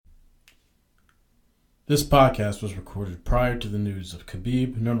This podcast was recorded prior to the news of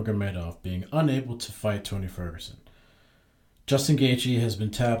Khabib Nurmagomedov being unable to fight Tony Ferguson. Justin Gaethje has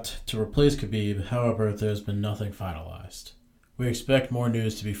been tapped to replace Khabib, however, there has been nothing finalized. We expect more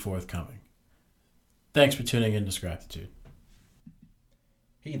news to be forthcoming. Thanks for tuning in to Scraptitude.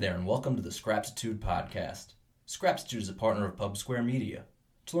 Hey there, and welcome to the Scraptitude podcast. Scraptitude is a partner of PubSquare Media.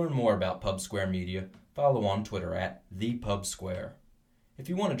 To learn more about PubSquare Media, follow on Twitter at ThePubSquare. If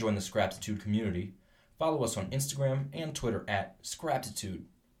you want to join the Scraptitude community, follow us on Instagram and Twitter at Scraptitude,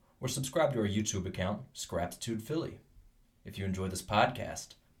 or subscribe to our YouTube account, Scraptitude Philly. If you enjoy this podcast,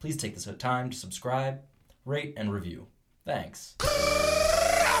 please take this time to subscribe, rate, and review. Thanks.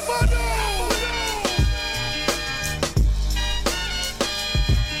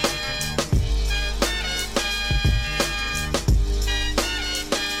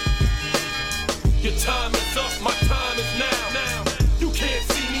 Your time is up, my time is now. You can't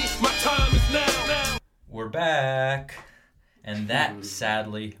see me, my time is now. We're back, and that,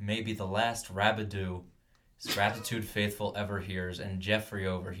 sadly, may be the last Rabidoo Scraptitude faithful ever hears, and Jeffrey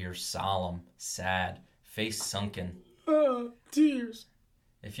over here, solemn, sad, face sunken. Tears.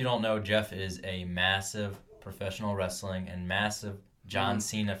 If you don't know, Jeff is a massive professional wrestling and massive John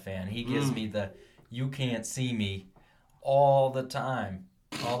Cena fan. He gives me the "you can't see me" all the time,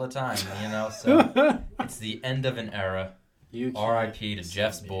 you know, so it's the end of an era. R.I.P. to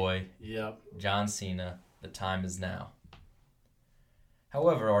Jeff's boy, John Cena. The time is now.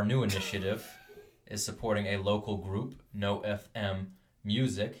 However, our new initiative is supporting a local group, No FM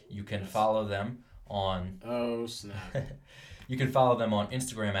Music. You can follow them on... Oh, snap. You can follow them on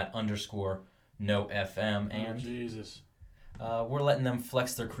Instagram at _NoFM. And Jesus. we're letting them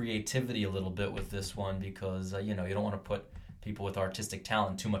flex their creativity a little bit with this one because, you don't want to put people with artistic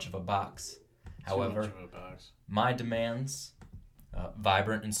talent too much of a box. However, my demands,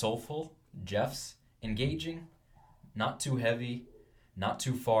 vibrant and soulful, Jeff's engaging, not too heavy, not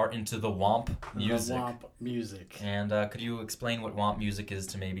too far into the womp music. The womp music. And could you explain what womp music is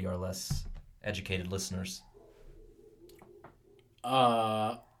to maybe our less educated listeners?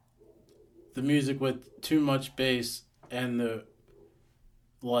 The music with too much bass and the,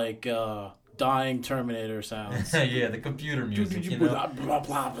 dying Terminator sounds. Yeah, the computer music,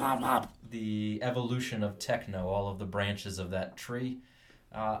 the evolution of techno, all of the branches of that tree.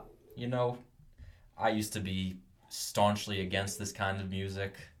 I used to be staunchly against this kind of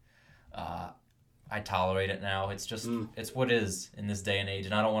music. I tolerate it now. It's just, it's what is in this day and age.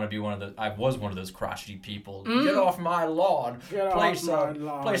 And I don't want to be I was one of those crotchety people. Get off my lawn. Play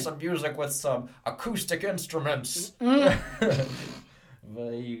some music with some acoustic instruments.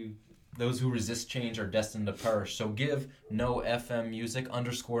 Those who resist change are destined to perish. So give No FM Music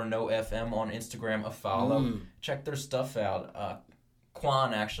 _No FM on Instagram a follow. Check their stuff out.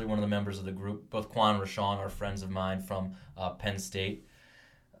 Quan, actually, one of the members of the group, both Quan and Rashawn are friends of mine from Penn State.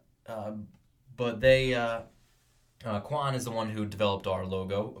 But Quan is the one who developed our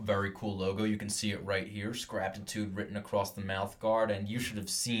logo, a very cool logo. You can see it right here, Scraptitude written across the mouth guard, and you should have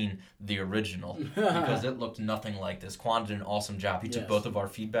seen the original because it looked nothing like this. Quan did an awesome job. He took both of our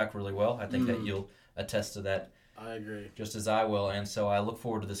feedback really well. I think that you'll attest to that. I agree. Just as I will, and so I look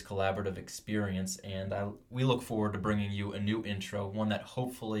forward to this collaborative experience, and we look forward to bringing you a new intro, one that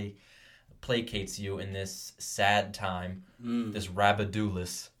hopefully placates you in this sad time, this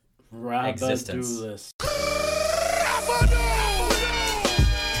Rabidoo-less existence.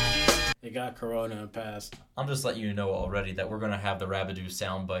 They got Corona and passed. I'm just letting you know already that we're going to have the Rabidoo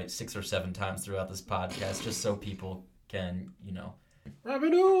soundbite 6 or 7 times throughout this podcast, just so people can,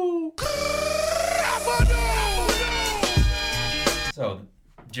 Rabidoo! So,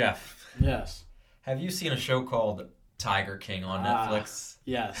 Jeff. Yes. Have you seen a show called Tiger King on Netflix?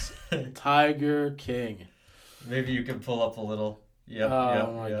 Yes. Tiger King. Maybe you can pull up a little. Yep,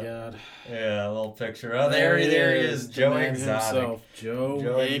 God. Yeah, a little picture. Oh, there he is. Joe Exotic. Himself.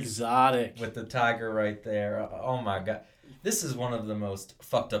 Joe Exotic. With the tiger right there. Oh, my God. This is one of the most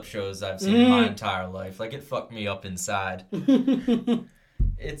fucked up shows I've seen in my entire life. It fucked me up inside.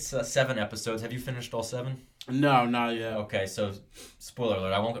 It's 7 episodes. Have you finished all 7? No, not yet. Okay, so spoiler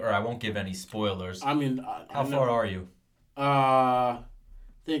alert. I won't give any spoilers. I mean, how far are you? I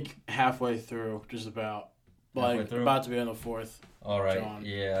think halfway through, just about. About to be on the 4th. All right.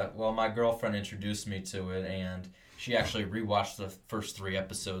 Yeah. Well, my girlfriend introduced me to it, and she actually rewatched the first 3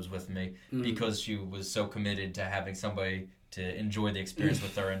 episodes with me because she was so committed to having somebody to enjoy the experience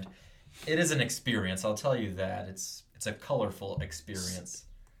with her. And it is an experience, I'll tell you that. It's a colorful experience.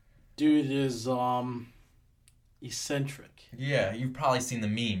 Dude is eccentric. Yeah, you've probably seen the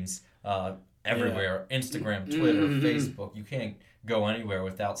memes everywhere. Yeah. Instagram, Twitter, Facebook. You can't go anywhere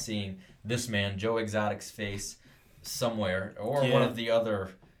without seeing this man, Joe Exotic's face somewhere, or Yeah. one of the other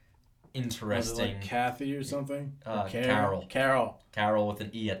Was it interesting like Kathy or something? Or Carol. Carol with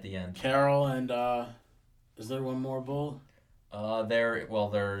an E at the end. Carol and is there one more bull? There's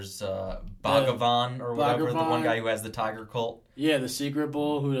Bhagavan or whatever, the one Bhagavan. guy who has the tiger cult. Yeah, the secret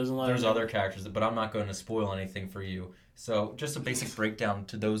bull who doesn't let There's him- other characters, but I'm not going to spoil anything for you. So just a basic breakdown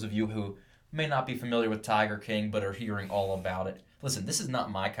to those of you who may not be familiar with Tiger King but are hearing all about it. Listen, this is not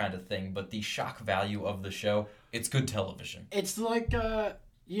my kind of thing, but the shock value of the show, it's good television. It's like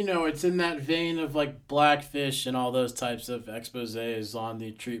it's in that vein of like Blackfish and all those types of exposés on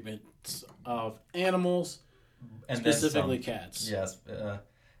the treatment of animals, And specifically then some. cats. Yes,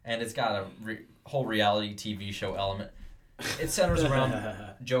 and it's got a whole reality TV show element. It centers around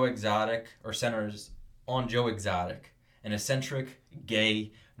centers on Joe Exotic, an eccentric,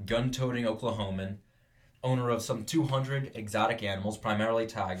 gay, gun-toting Oklahoman, owner of some 200 exotic animals, primarily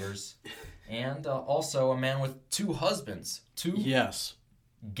tigers, and also a man with 2 husbands, 2 Yes.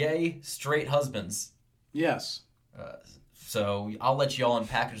 gay, straight husbands. Yes. So I'll let y'all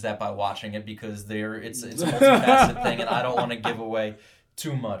unpackage that by watching it because it's a multifaceted thing, and I don't want to give away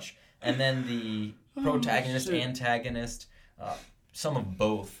too much. And then the protagonist, shit. antagonist, some of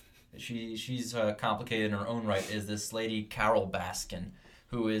both. She's complicated in her own right. Is this lady Carol Baskin,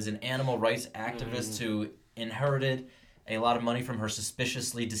 who is an animal rights activist who inherited a lot of money from her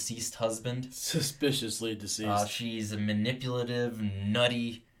suspiciously deceased husband. Suspiciously deceased. She's a manipulative,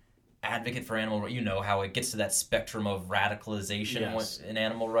 nutty advocate for animal rights. You know how it gets to that spectrum of radicalization Yes. in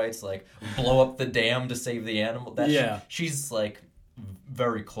animal rights, like blow up the dam to save the animal. She's like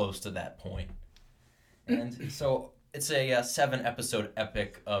very close to that point. And so it's a 7-episode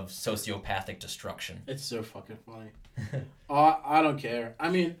epic of sociopathic destruction. It's so fucking funny. I don't care. I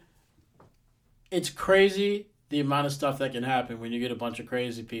mean, it's crazy the amount of stuff that can happen when you get a bunch of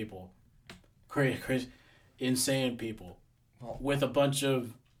crazy people. Crazy, insane people. With a bunch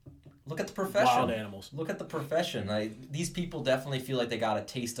of Look at the profession. wild animals. Look at the profession. These people definitely feel like they got a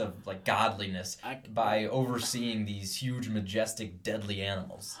taste of like godliness by overseeing these huge, majestic, deadly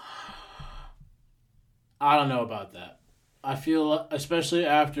animals. I don't know about that. I feel, especially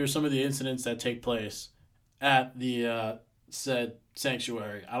after some of the incidents that take place at the said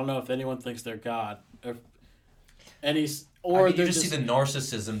sanctuary, I don't know if anyone thinks they're God or any, or you they're just see the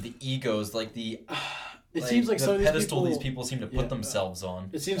narcissism, the egos, like the. It seems like the some of pedestal these these people seem to put themselves on.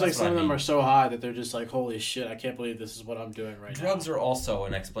 It seems That's like some what of I them mean. are so high that they're just like, holy shit, I can't believe this is what I'm doing right Drugs are also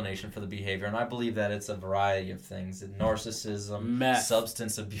an explanation for the behavior, and I believe that it's a variety of things: narcissism, Meth.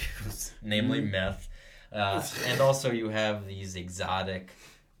 substance abuse, namely meth, and also you have these exotic,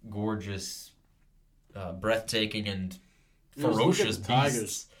 gorgeous, breathtaking, and now. Just look at ferocious the tigers.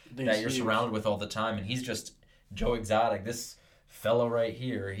 beasts I think that it's you're huge. surrounded with all the time, and he's just Joe Exotic. This fellow right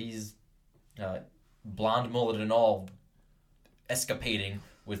here, he's blonde mullet and all, escapading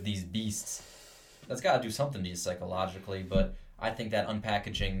with these beasts. That's got to do something to you psychologically, but I think that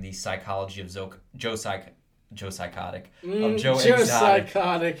unpackaging the psychology of Joe Exotic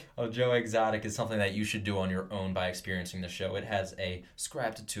of Joe Exotic is something that you should do on your own by experiencing the show. It has a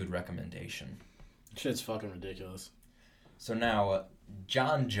Scraptitude recommendation. Shit's fucking ridiculous. So now,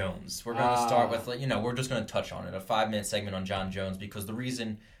 John Jones. We're going to start with, we're just going to touch on it. A 5-minute segment on John Jones, because the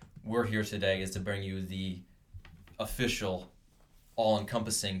reason we're here today is to bring you the official,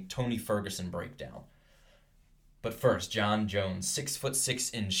 all-encompassing Tony Ferguson breakdown. But first, John Jones,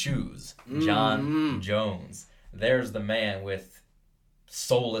 6'6" in shoes. John Jones. There's the man with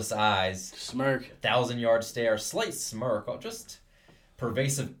soulless eyes, Smirk. 1,000-yard stare, slight smirk, just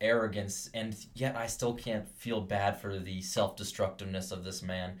pervasive arrogance, and yet I still can't feel bad for the self-destructiveness of this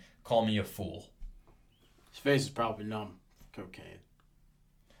man. Call me a fool. His face is probably numb. Cocaine.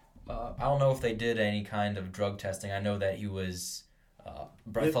 I don't know if they did any kind of drug testing. I know that he was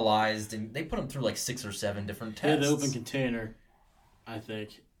breathalyzed, and they put him through like 6 or 7 different He had tests. the open container, I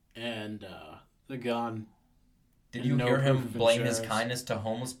think, and the gun. Did you no hear him proof of blame his insurance. kindness to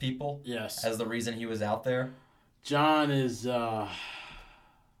homeless people Yes. as the reason he was out there? John is on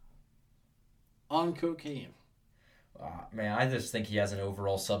cocaine. Man, I just think he has an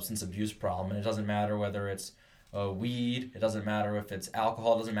overall substance abuse problem, and it doesn't matter whether it's weed, it doesn't matter if it's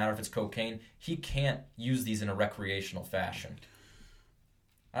alcohol, it doesn't matter if it's cocaine. He can't use these in a recreational fashion.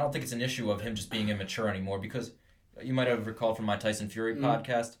 I don't think it's an issue of him just being immature anymore, because you might have recalled from my Tyson Fury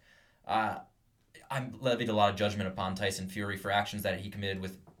podcast, I levied a lot of judgment upon Tyson Fury for actions that he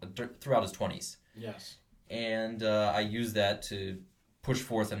committed throughout his 20s. Yes. And I used that to push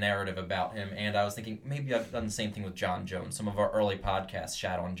forth a narrative about him, and I was thinking maybe I've done the same thing with John Jones. Some of our early podcasts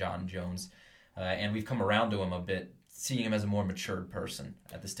shat on John Jones, and we've come around to him a bit seeing him as a more matured person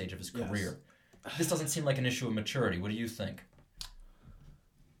at this stage of his Yes. career. This doesn't seem like an issue of maturity. What do you think?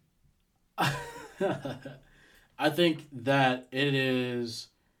 I think that it is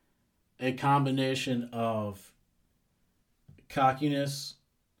a combination of cockiness,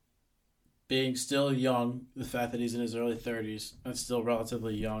 being still young, the fact that he's in his early 30s, and still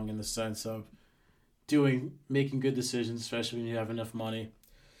relatively young in the sense of making good decisions, especially when you have enough money.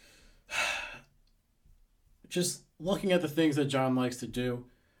 Just looking at the things that John likes to do,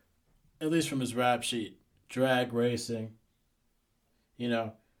 at least from his rap sheet, drag racing,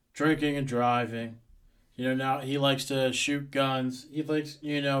 drinking and driving. Now he likes to shoot guns. He likes,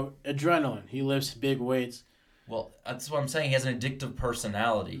 adrenaline. He lifts big weights. Well, that's what I'm saying. He has an addictive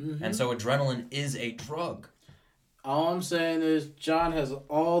personality, and so adrenaline is a drug. All I'm saying is John has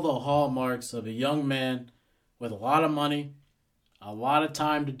all the hallmarks of a young man with a lot of money, a lot of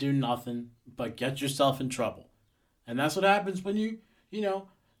time to do nothing but get yourself in trouble. And that's what happens when you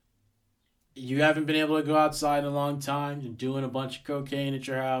haven't been able to go outside in a long time. You're doing a bunch of cocaine at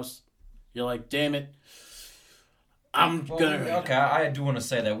your house. You're like, damn it. Okay, I do want to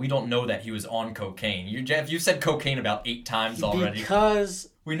say that we don't know that he was on cocaine. Jeff, you said cocaine about 8 times already. Because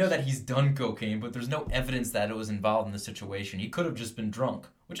we know that he's done cocaine, but there's no evidence that it was involved in the situation. He could have just been drunk,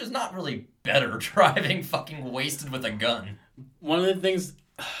 which is not really better, driving fucking wasted with a gun. One of the things...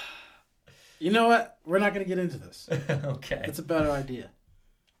 You know what? We're not going to get into this. Okay. It's a better idea.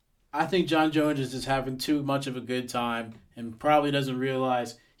 I think John Jones is just having too much of a good time and probably doesn't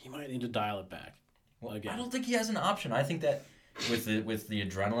realize he might need to dial it back. Well, again. I don't think he has an option. I think that with the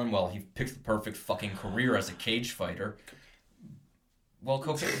adrenaline, well, he picked the perfect fucking career as a cage fighter. Well,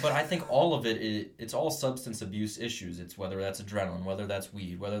 cocaine, but I think all of it's all substance abuse issues. It's whether that's adrenaline, whether that's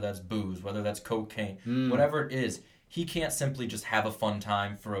weed, whether that's booze, whether that's cocaine, whatever it is. He can't simply just have a fun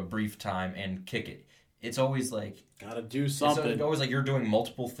time for a brief time and kick it. It's always like... Gotta do something. It's always like you're doing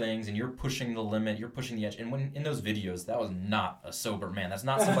multiple things and you're pushing the limit, you're pushing the edge. And when in those videos, that was not a sober man. That's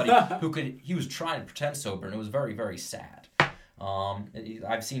not somebody he was trying to pretend sober, and it was very, very sad.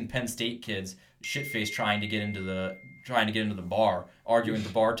 I've seen Penn State kids shit-faced trying to get into the bar, arguing with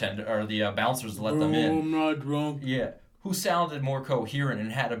the bartender or the bouncers to let them in. I'm not drunk. Yeah. Who sounded more coherent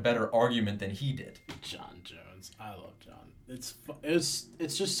and had a better argument than he did? John Jones. I love John.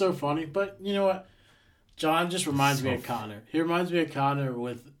 It's just so funny. But you know what? John just reminds me of Connor. He reminds me of Connor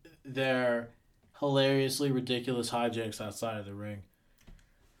with their hilariously ridiculous hijinks outside of the ring.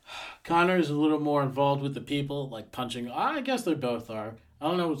 Connor is a little more involved with the people, like punching. I guess they both are. I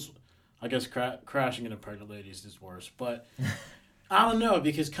don't know. I guess crashing into pregnant ladies is worse. But I don't know,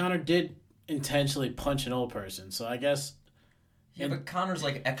 because Connor did intentionally punch an old person. So I guess... Yeah, but Connor's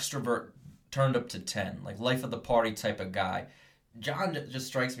like extrovert turned up to 10. Like life of the party type of guy. John just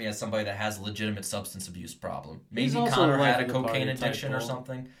strikes me as somebody that has a legitimate substance abuse problem. Maybe Connor had a cocaine addiction or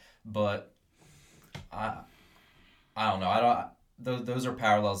something, but I don't know. Those are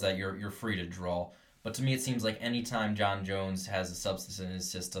parallels that you're free to draw. But to me, it seems like anytime John Jones has a substance in his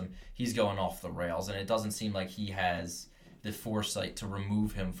system, he's going off the rails, and it doesn't seem like he has the foresight to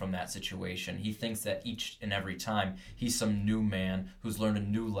remove him from that situation. He thinks that each and every time he's some new man who's learned a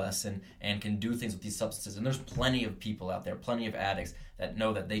new lesson and can do things with these substances. And there's plenty of people out there, plenty of addicts that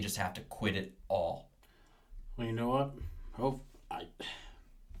know that they just have to quit it all. Well, you know what?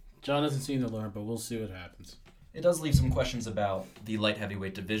 John doesn't seem to learn, but we'll see what happens. It does leave some questions about the light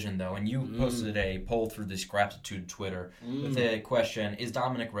heavyweight division, though, and you posted a poll through the Scraptitude Twitter with a question: is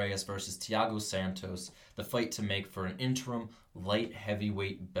Dominic Reyes versus Thiago Santos the fight to make for an interim light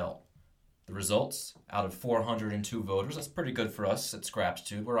heavyweight belt? The results, out of 402 voters, that's pretty good for us at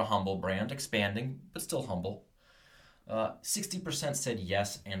Scraptitude. We're a humble brand, expanding, but still humble. 60% said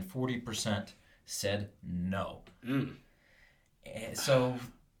yes, and 40% said no. So...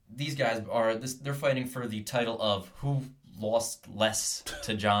 these guys they're fighting for the title of who lost less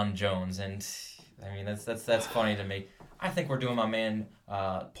to John Jones, and I mean that's funny to me. I think we're doing my man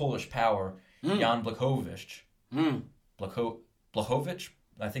Polish Power Jan Blachowicz. Blachowicz?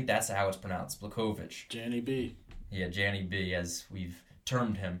 I think that's how it's pronounced. Blachowicz. Janny B. Yeah, Janny B, as we've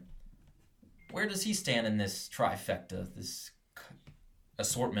termed him. Where does he stand in this trifecta, this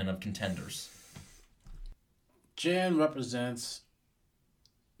assortment of contenders? Jan represents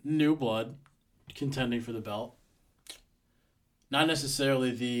new blood contending for the belt. Not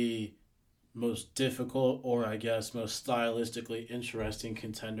necessarily the most difficult or, I guess, most stylistically interesting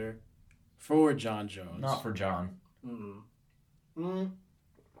contender for John Jones. Not for John.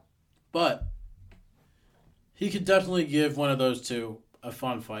 But he could definitely give one of those two a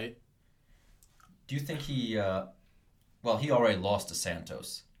fun fight. Do you think he... he already lost to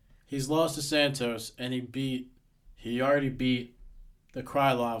Santos. He's lost to Santos, and he beat He already beat the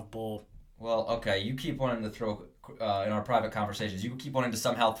Krylov bull. Well, okay, you keep wanting to throw, in our private conversations, you keep wanting to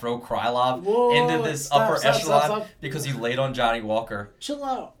somehow throw Krylov into this upper echelon because he laid on Johnny Walker. Chill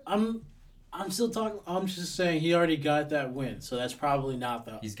out. I'm still talking. I'm just saying he already got that win, so that's probably not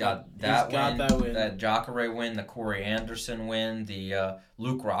the. He's got that win, that Jacare win, the Corey Anderson win, the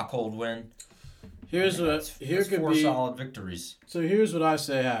Luke Rockhold win. Here could four be solid victories. So here's what I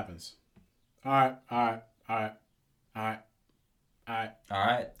say happens. All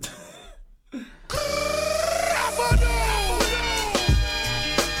right.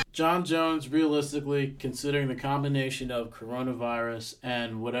 John Jones, realistically, considering the combination of coronavirus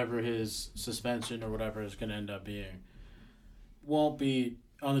and whatever his suspension or whatever is going to end up being, won't be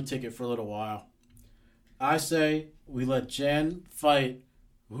on the ticket for a little while. I say we let Jan fight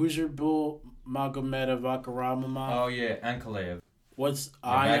Hoosier Bull Magomedov Akaramamov. Oh, yeah, Ankalaev. What's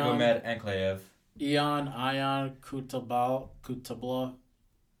Magomed Ankalaev. Ion Kutabla.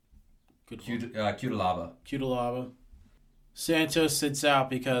 Kutalaba. Santos sits out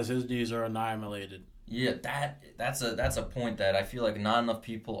because his knees are annihilated. Yeah, that's a point that I feel like not enough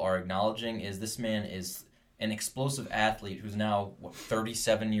people are acknowledging. Is this man is an explosive athlete who's now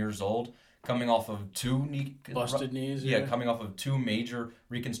 37 years old, coming off of busted knees. Yeah, coming off of 2 major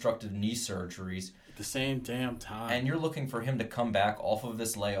reconstructive knee surgeries at the same damn time. And you're looking for him to come back off of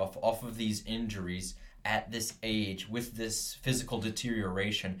this layoff, off of these injuries at this age with this physical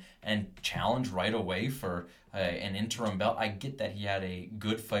deterioration and challenge right away for an interim belt. I get that he had a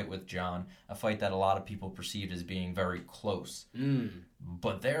good fight with John, a fight that a lot of people perceived as being very close.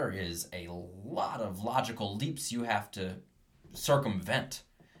 But there is a lot of logical leaps you have to circumvent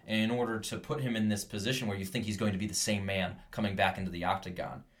in order to put him in this position where you think he's going to be the same man coming back into the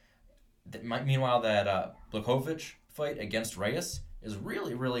octagon. Meanwhile, that Blachowicz fight against Reyes is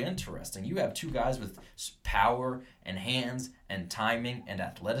really, really interesting. You have 2 guys with power and hands and timing and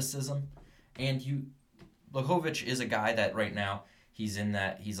athleticism. And Blachowicz is a guy that right now, he's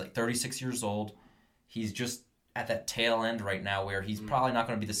like 36 years old. He's just at that tail end right now where he's probably not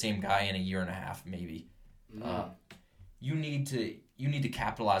going to be the same guy in a year and a half, maybe. You need to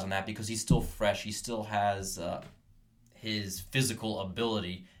capitalize on that because he's still fresh. He still has his physical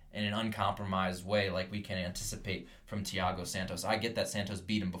ability in an uncompromised way like we can anticipate from Thiago Santos. I get that Santos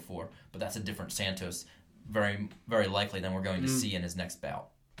beat him before, but that's a different Santos, very, very likely, than we're going to see in his next bout.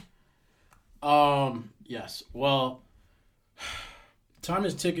 Yes. Well, time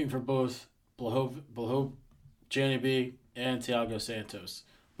is ticking for both Jenny B and Thiago Santos.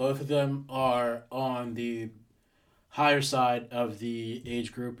 Both of them are on the higher side of the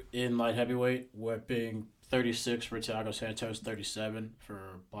age group in light heavyweight, with being 36 for Thiago Santos, 37 for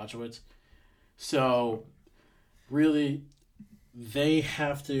Blachowicz. So, really, they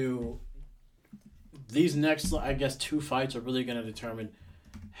have to... These next, I guess, 2 fights are really going to determine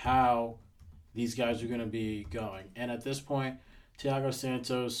how these guys are going to be going. And at this point, Thiago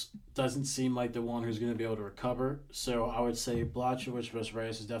Santos doesn't seem like the one who's going to be able to recover. So, I would say Blachowicz versus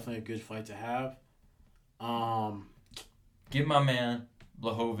Reyes is definitely a good fight to have. Give my man,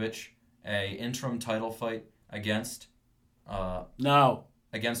 Blachowicz, a interim title fight against no.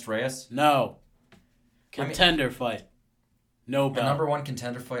 Against Reyes? No. Contender fight. No belt. A number 1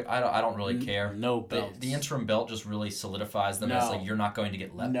 contender fight? I don't really care. No belt. The interim belt just really solidifies them as like you're not going to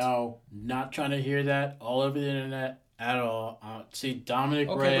get left. No, not trying to hear that all over the internet at all. See Dominic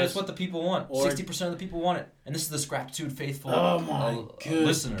Reyes. Okay, but it's what the people want. 60% of the people want it, and this is the Scrapitude faithful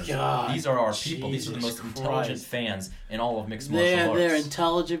listeners. God. These are our Jesus people. These are the most Christ. intelligent fans in all of mixed martial arts. They're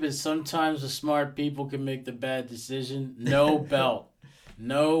intelligent, but sometimes the smart people can make the bad decision. No belt.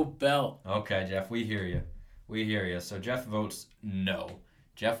 No belt. Okay, Jeff, we hear you. So Jeff votes no.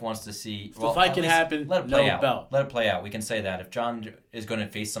 Jeff wants to see... The fight can happen, let it play out. Belt. Let it play out. We can say that. If John is going to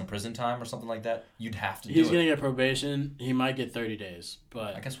face some prison time or something like that, you'd have to do it. He's going to get probation. He might get 30 days,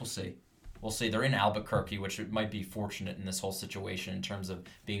 but... I guess we'll see. We'll see. They're in Albuquerque, which might be fortunate in this whole situation in terms of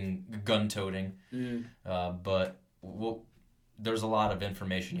being gun-toting. But there's a lot of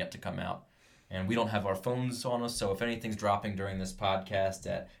information yet to come out. And we don't have our phones on us, so if anything's dropping during this podcast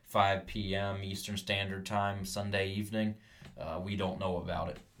at 5 p.m. Eastern Standard Time, Sunday evening, we don't know about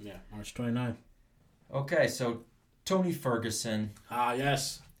it. Yeah, March 29th. Okay, so Tony Ferguson. Ah,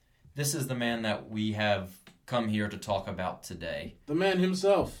 yes. This is the man that we have come here to talk about today. The man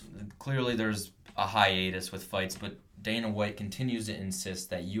himself. Clearly there's a hiatus with fights, but Dana White continues to insist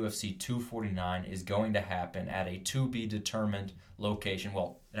that UFC 249 is going to happen at a to-be-determined location.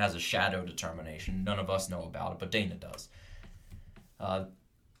 Well, it has a shadow determination. None of us know about it, but Dana does. But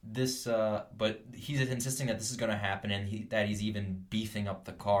he's insisting that this is going to happen, and that he's even beefing up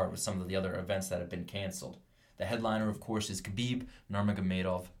the card with some of the other events that have been canceled. The headliner, of course, is Khabib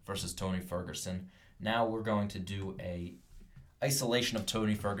Nurmagomedov versus Tony Ferguson. Now we're going to do a isolation of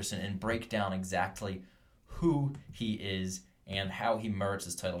Tony Ferguson and break down exactly who he is and how he merits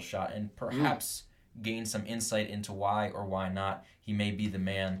his title shot, and perhaps gain some insight into why or why not he may be the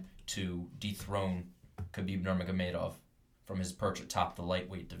man to dethrone Khabib Nurmagomedov from his perch atop the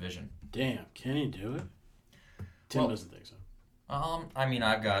lightweight division. Damn, can he do it? Tim doesn't think so. I mean,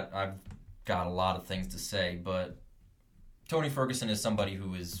 I've got a lot of things to say, but Tony Ferguson is somebody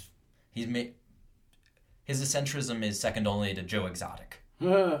who is his eccentricism is second only to Joe Exotic.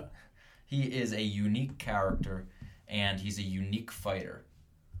 He is a unique character, and he's a unique fighter.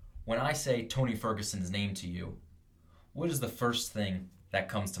 When I say Tony Ferguson's name to you, what is the first thing that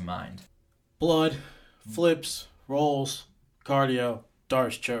comes to mind? Blood, flips, rolls, cardio,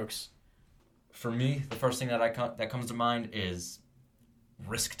 darts, chokes. For me, the first thing that comes to mind is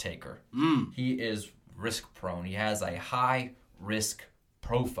risk taker. He is risk prone. He has a high risk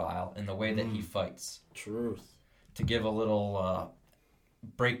profile in the way that he fights. Truth. To give a little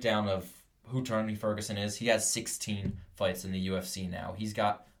breakdown of who Tony Ferguson is, he has 16 fights in the UFC now. He's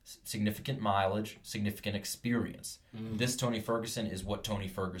got significant mileage, significant experience. This Tony Ferguson is what Tony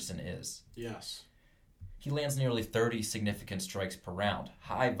Ferguson is. Yes. He lands nearly 30 significant strikes per round.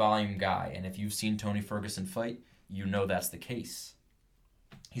 High volume guy, and if you've seen Tony Ferguson fight, you know that's the case.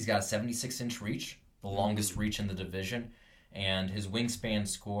 He's got a 76-inch reach, the longest reach in the division, and his wingspan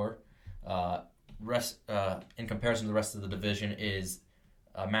score, in comparison to the rest of the division, is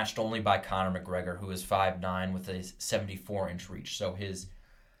matched only by Conor McGregor, who is 5'9" with a 74-inch reach. So his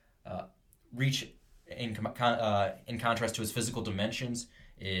reach, in contrast to his physical dimensions,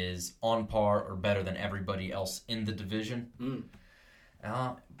 is on par or better than everybody else in the division.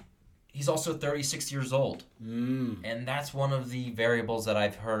 He's also 36 years old. And that's one of the variables that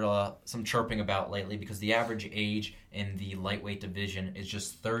I've heard some chirping about lately, because the average age in the lightweight division is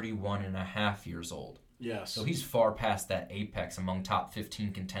just 31 and a half years old. Yes. So he's far past that apex among top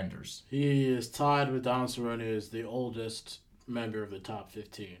 15 contenders. He is tied with Donald Cerrone as the oldest member of the top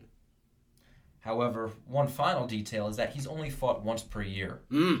 15. However, one final detail is that he's only fought once per year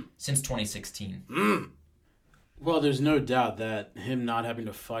since 2016. Well, there's no doubt that him not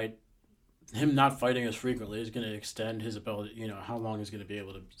fighting as frequently is going to extend his ability, how long he's going to be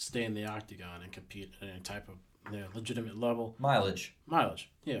able to stay in the octagon and compete at any type of legitimate level. Mileage,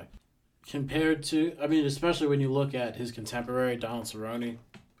 yeah. Compared to, especially when you look at his contemporary, Donald Cerrone,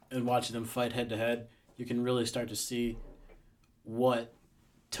 and watching them fight head-to-head, you can really start to see what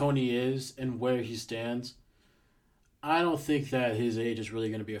Tony is and where he stands. I don't think that his age is really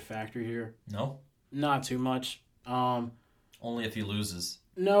going to be a factor here. No? Not too much. Only if he loses.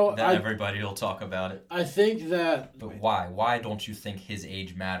 No, then everybody will talk about it. I think that... But why? Why don't you think his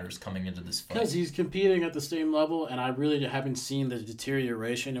age matters coming into this fight? Because he's competing at the same level, and I really haven't seen the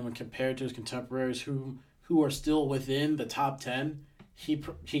deterioration. And when compared to his contemporaries who are still within the top 10, he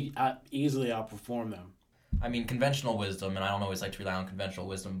easily outperformed them. Conventional wisdom, and I don't always like to rely on conventional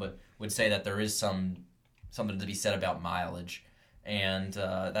wisdom, but would say that there is something to be said about mileage. And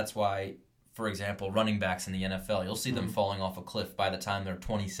that's why, for example, running backs in the NFL, you'll see them falling off a cliff by the time they're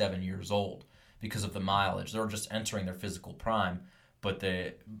 27 years old because of the mileage. They're just entering their physical prime, but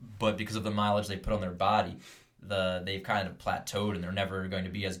because of the mileage they put on their body, they've kind of plateaued, and they're never going to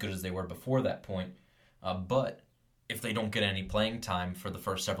be as good as they were before that point. But if they don't get any playing time for the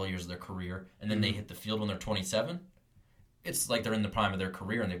first several years of their career, and then they hit the field when they're 27, it's like they're in the prime of their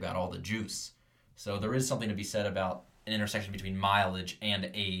career and they've got all the juice. So there is something to be said about an intersection between mileage and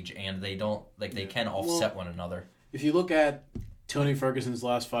age, and they can offset one another. If you look at Tony Ferguson's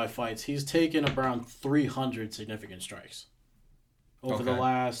last 5 fights, he's taken around 300 significant strikes over the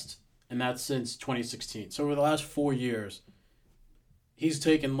last, and that's since 2016. So over the last 4 years, he's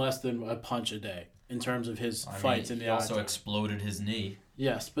taken less than a punch a day in terms of his fights in the octagon. He also exploded his knee.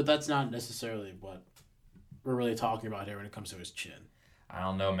 Yes, but that's not necessarily what we're really talking about here when it comes to his chin. I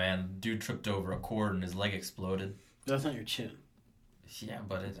don't know, man. Dude tripped over a cord and his leg exploded. That's not your chin. Yeah,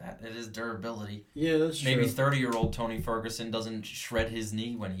 but it is durability. Yeah, that's true. Maybe 30-year-old Tony Ferguson doesn't shred his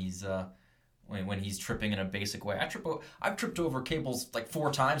knee when he's when he's tripping in a basic way. I've tripped over cables like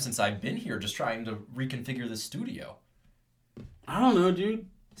 4 times since I've been here just trying to reconfigure the studio. I don't know, dude.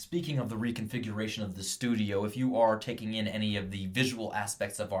 Speaking of the reconfiguration of the studio, if you are taking in any of the visual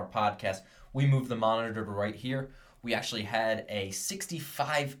aspects of our podcast, we moved the monitor to right here. We actually had a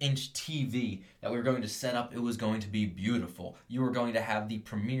 65-inch TV that we were going to set up. It was going to be beautiful. You were going to have the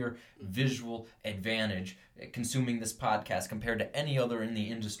premier visual advantage consuming this podcast compared to any other in the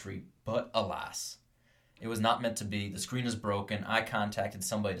industry. But alas, It was not meant to be. The screen is broken. I contacted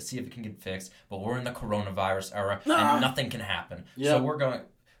somebody to see if it can get fixed, but we're in the coronavirus era, and nothing can happen. Yep. So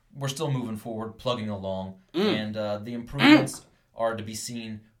we're still moving forward, plugging along, and the improvements are to be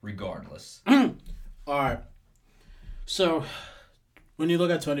seen regardless. All right. So, when you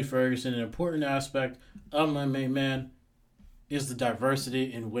look at Tony Ferguson, an important aspect of my main man is the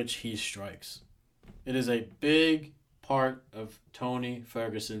diversity in which he strikes. It is a big part of Tony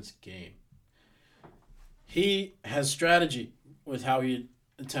Ferguson's game. He has strategy with how he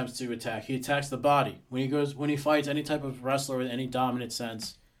attempts to attack. He attacks the body. When he fights any type of wrestler with any dominant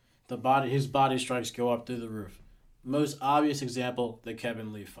sense, his body strikes go up through the roof. Most obvious example, the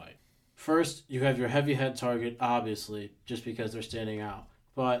Kevin Lee fight. First, you have your heavy head target, obviously, just because they're standing out.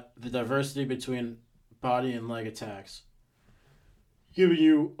 But the diversity between body and leg attacks, giving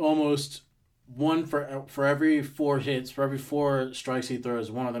you almost one for every 4 hits, for every 4 strikes he throws,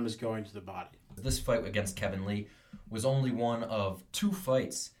 one of them is going to the body. This fight against Kevin Lee was only one of 2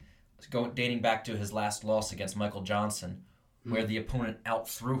 fights dating back to his last loss against Michael Johnson, where the opponent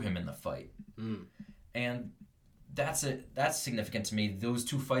outthrew him in the fight. And that's significant to me. Those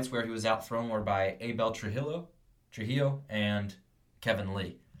 2 fights where he was outthrown were by Abel Trujillo and Kevin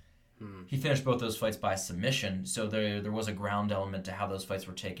Lee. He finished both those fights by submission, so there was a ground element to how those fights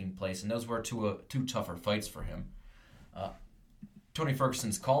were taking place, and those were two tougher fights for him. Tony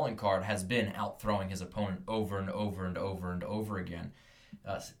Ferguson's calling card has been outthrowing his opponent over and over and over and over again.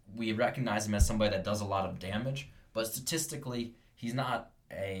 We recognize him as somebody that does a lot of damage, but statistically, he's not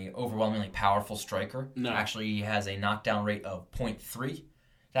a overwhelmingly powerful striker. No. Actually, he has a knockdown rate of 0.3.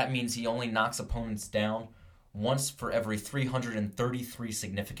 That means he only knocks opponents down once for every 333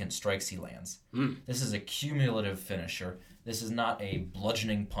 significant strikes he lands. This is a cumulative finisher. This is not a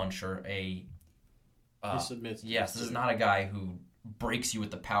bludgeoning puncher. He submits. Yes, this is not a guy who breaks you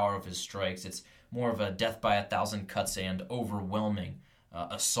with the power of his strikes. It's more of a death by 1,000 cuts and overwhelming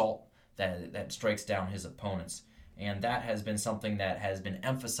assault that strikes down his opponents. And that has been something that has been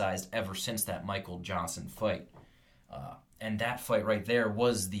emphasized ever since that Michael Johnson fight. And that fight right there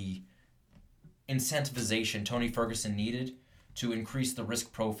was the incentivization Tony Ferguson needed to increase the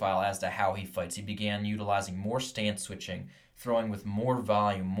risk profile as to how he fights. He began utilizing more stance switching, throwing with more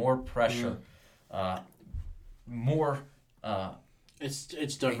volume, more pressure,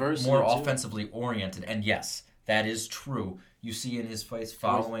 It's diverse, more offensively oriented. And yes, that is true. You see in his fights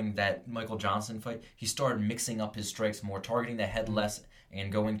following that Michael Johnson fight, he started mixing up his strikes more, targeting the head less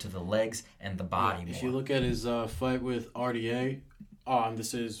and going to the legs and the body more. If you look at his fight with RDA,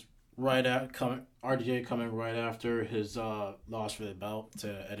 this is RDA coming right after his loss for the belt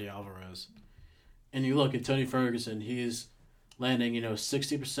to Eddie Alvarez. And you look at Tony Ferguson, he's landing,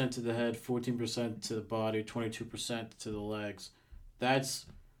 60% to the head, 14% to the body, 22% to the legs. That's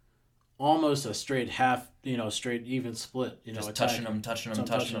almost a straight straight even split. Just touching him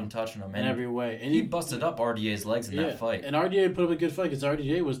in every way. And he busted up RDA's legs in that fight. And RDA put up a good fight because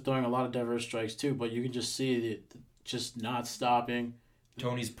RDA was throwing a lot of diverse strikes too, but you can just see it just not stopping.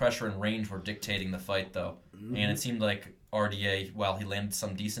 Tony's pressure and range were dictating the fight, though. And it seemed like RDA, while he landed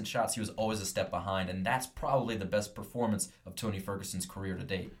some decent shots, he was always a step behind. And that's probably the best performance of Tony Ferguson's career to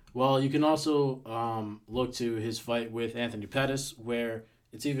date. Well, you can also look to his fight with Anthony Pettis, where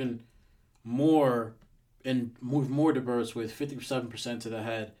it's even more diverse with 57% to the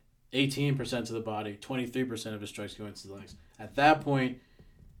head, 18% to the body, 23% of his strikes going to the legs. At that point,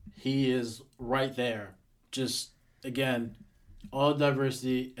 he is right there. Just, again, all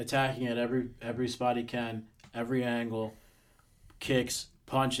diversity, attacking at every spot he can, every angle, kicks,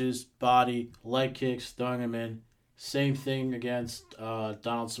 punches, body, leg kicks, throwing him in. Same thing against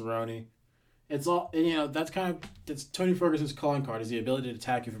Donald Cerrone. It's all, that's Tony Ferguson's calling card, is the ability to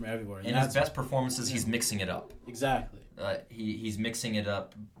attack you from everywhere. In his best performances, he's mixing it up. Exactly. He's mixing it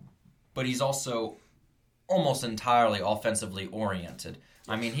up, but he's also almost entirely offensively oriented.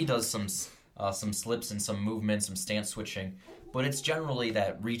 I mean, he does some slips and some movements, some stance switching, but it's generally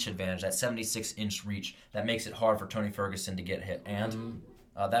that reach advantage, that 76-inch reach, that makes it hard for Tony Ferguson to get hit. And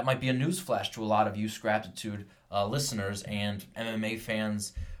that might be a newsflash to a lot of you Scraptitude listeners and MMA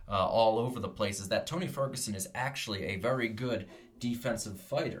fans all over the place, is that Tony Ferguson is actually a very good defensive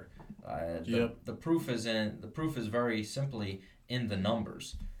fighter. The proof is very simply in the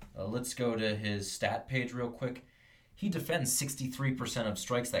numbers. Let's go to his stat page real quick. He defends 63% of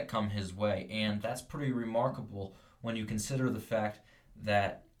strikes that come his way, and that's pretty remarkable when you consider the fact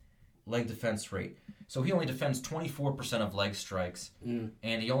that leg defense rate. So he only defends 24% of leg strikes, and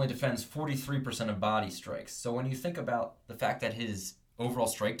he only defends 43% of body strikes. So when you think about the fact that his overall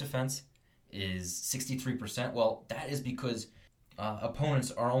strike defense is 63%, well, that is because opponents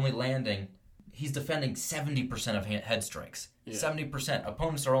are only landing he's defending 70% of head strikes. Yeah. 70%.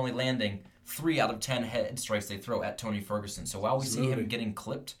 Opponents are only landing 3 out of 10 head strikes they throw at Tony Ferguson. So while we see him getting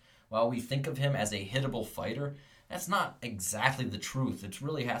clipped, while we think of him as a hittable fighter, that's not exactly the truth. It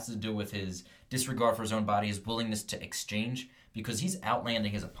really has to do with his disregard for his own body, his willingness to exchange, because he's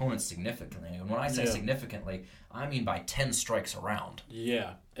outlanding his opponents significantly. And when I say significantly, I mean by 10 strikes around.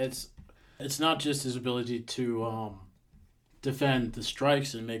 Yeah, it's not just his ability to defend the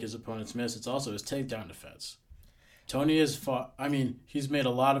strikes and make his opponents miss. It's also his takedown defense. Tony has fought. I mean, he's made a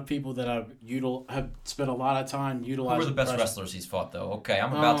lot of people that have spent a lot of time utilizing. Who are the best wrestlers he's fought, though? Okay,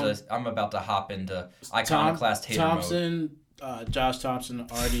 I'm about to hop into iconoclast hater Thompson, Josh Thompson,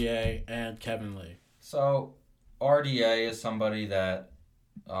 RDA, and Kevin Lee. So, RDA is somebody that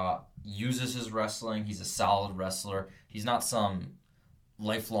uses his wrestling. He's a solid wrestler. He's not some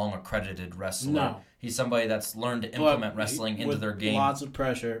lifelong accredited wrestler. No. He's somebody that's learned to implement wrestling into their game. Lots of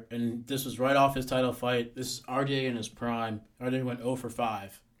pressure, and this was right off his title fight. This is RDA in his prime. RDA went 0 for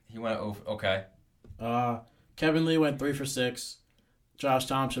 5. He went 0 for, okay. Kevin Lee went 3 for 6. Josh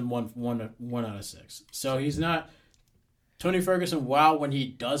Thompson won 1 out of 6. So he's not... Tony Ferguson, when he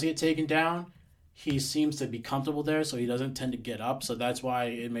does get taken down, he seems to be comfortable there, so he doesn't tend to get up. So that's why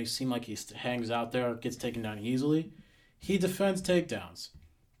it may seem like he hangs out there, gets taken down easily. He defends takedowns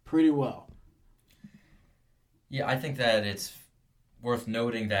pretty well. Yeah, I think that it's worth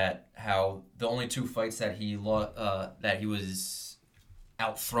noting that how the only 2 fights that he was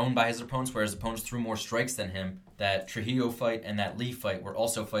outthrown by his opponents, where his opponents threw more strikes than him, that Trujillo fight and that Lee fight were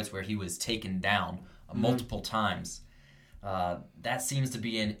also fights where he was taken down multiple times. That seems to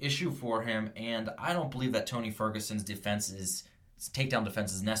be an issue for him, and I don't believe that Tony Ferguson's takedown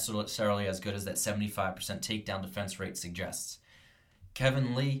defense is necessarily as good as that 75% takedown defense rate suggests.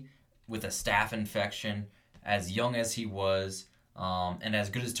 Kevin Lee, with a staph infection, as young as he was, and as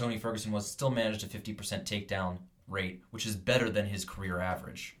good as Tony Ferguson was, still managed a 50% takedown rate, which is better than his career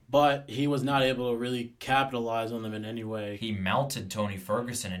average. But he was not able to really capitalize on them in any way. He mounted Tony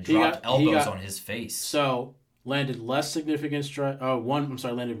Ferguson and dropped elbows on his face. So, landed less significant strike.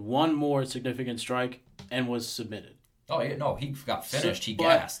 Landed one more significant strike and was submitted. Oh, yeah, no, he got finished. He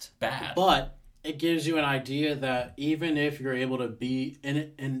gassed bad. But it gives you an idea that even if you're able to be in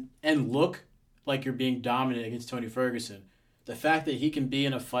it and look like you're being dominant against Tony Ferguson, the fact that he can be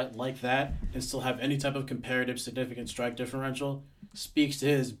in a fight like that and still have any type of comparative significant strike differential speaks to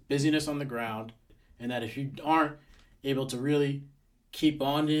his busyness on the ground, and that if you aren't able to really keep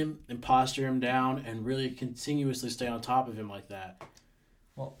on him and posture him down and really continuously stay on top of him like that.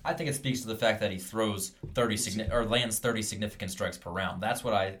 Well, I think it speaks to the fact that he throws lands 30 significant strikes per round. That's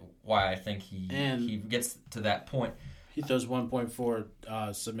why I think he gets to that point. He throws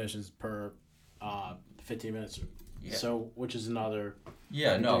 1.4 submissions per 15 minutes. Yeah. So, which is another...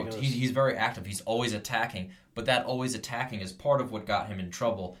 Yeah, no, he's very active. He's always attacking, but that always attacking is part of what got him in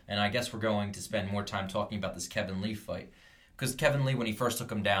trouble, and I guess we're going to spend more time talking about this Kevin Lee fight. Because Kevin Lee, when he first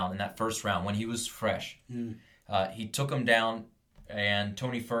took him down in that first round, when he was fresh, he took him down, and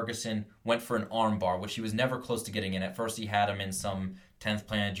Tony Ferguson went for an armbar, which he was never close to getting in. At first, he had him in some 10th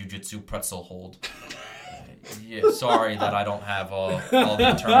Planet Jiu-Jitsu pretzel hold. Yeah, sorry that I don't have all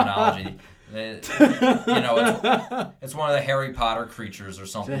the terminology. It's one of the Harry Potter creatures or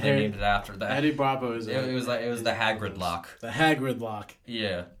something. They named it after that. Eddie Bravo is it was the Hagrid lock. The Hagrid lock.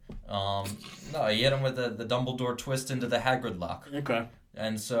 Yeah. No, he hit him with the Dumbledore twist into the Hagrid lock. Okay.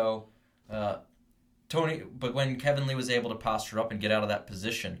 And so, but when Kevin Lee was able to posture up and get out of that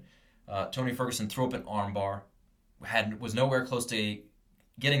position, Tony Ferguson threw up an armbar, was nowhere close to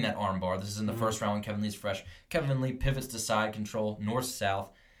getting that armbar. This is in the first round when Kevin Lee's fresh. Kevin Lee pivots to side control,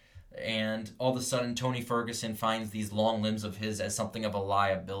 north-south, and all of a sudden Tony Ferguson finds these long limbs of his as something of a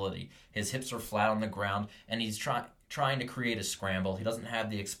liability. His hips are flat on the ground, and he's trying to create a scramble. He doesn't have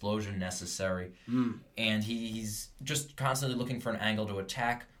the explosion necessary, and he's just constantly looking for an angle to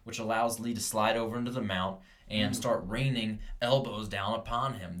attack, which allows Lee to slide over into the mount and start raining elbows down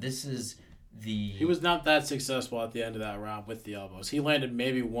upon him. He was not that successful at the end of that round with the elbows. He landed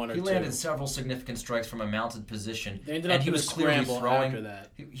maybe one or two. He landed several significant strikes from a mounted position. They ended up clearly throwing after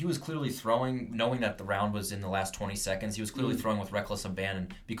that. He was clearly throwing, knowing that the round was in the last 20 seconds. He was clearly throwing with reckless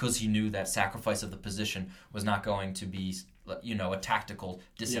abandon because he knew that sacrifice of the position was not going to be, a tactical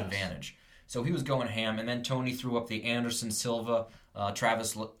disadvantage. Yes. So he was going ham, and then Tony threw up the Anderson Silva,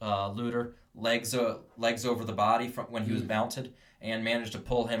 Travis Lutter legs over the body when he was mounted, and managed to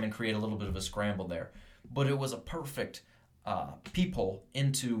pull him and create a little bit of a scramble there. But it was a perfect peephole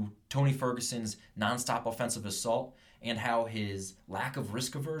into Tony Ferguson's nonstop offensive assault, and how his lack of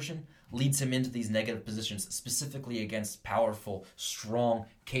risk aversion leads him into these negative positions, specifically against powerful, strong,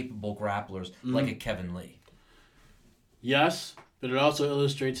 capable grapplers like a Kevin Lee. Yes, but it also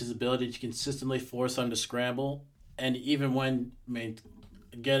illustrates his ability to consistently force him to scramble, and even when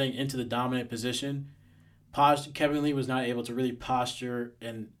getting into the dominant position, Kevin Lee was not able to really posture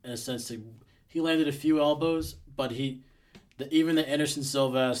in a sense. He landed a few elbows, but even the Anderson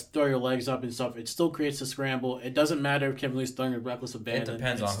Silva throw your legs up and stuff, it still creates a scramble. It doesn't matter if Kevin Lee's throwing a reckless abandon. It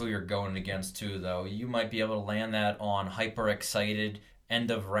depends on who you're going against too, though. You might be able to land that on hyper excited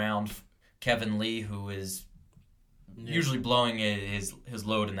end of round Kevin Lee, who is usually blowing his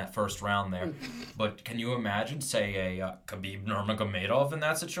load in that first round there. But can you imagine, say, a Khabib Nurmagomedov in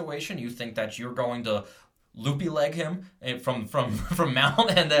that situation? You think that you're going to loopy leg him from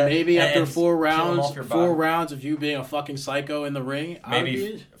mount and maybe after and 4 rounds of you being a fucking psycho in the ring,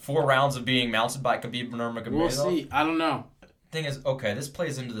 maybe 4 rounds of being mounted by Khabib Nurmagomedov. We'll see. I don't know. Thing is, okay, this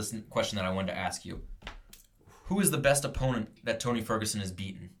plays into this question that I wanted to ask you. Who is the best opponent that Tony Ferguson has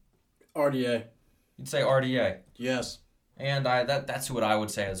beaten? RDA. You'd say RDA. Yes. And that's what I would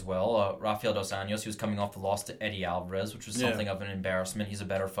say as well. Rafael Dos Anjos, he was coming off the loss to Eddie Alvarez, which was something of an embarrassment. He's a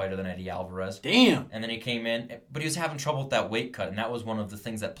better fighter than Eddie Alvarez. Damn. And then he came in, but he was having trouble with that weight cut, and that was one of the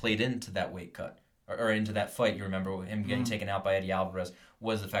things that played into that weight cut, or into that fight. You remember him getting taken out by Eddie Alvarez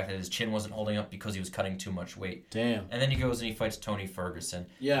was the fact that his chin wasn't holding up because he was cutting too much weight. Damn. And then he goes and he fights Tony Ferguson.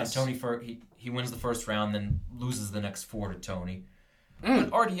 Yes. And he wins the first round, then loses the next 4 to Tony.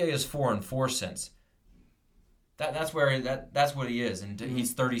 But RDA is 4-4 since. That's what he is, and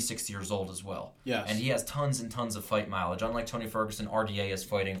he's 36 years old as well. Yes. And he has tons and tons of fight mileage. Unlike Tony Ferguson, RDA is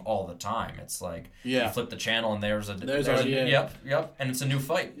fighting all the time. It's like you flip the channel and there's RDA. Yep, and it's a new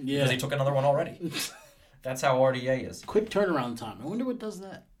fight because he took another one already. That's how RDA is. Quick turnaround time. I wonder what does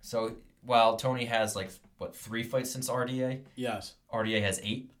that. So while Tony has 3 fights since RDA? Yes. RDA has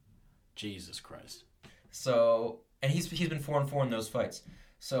 8. Jesus Christ. So and he's been 4-4 in those fights.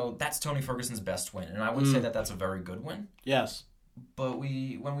 So that's Tony Ferguson's best win, and I would say that that's a very good win. Yes. But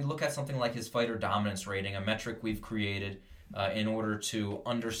when we look at something like his fighter dominance rating, a metric we've created in order to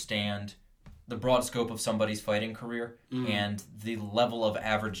understand the broad scope of somebody's fighting career and the level of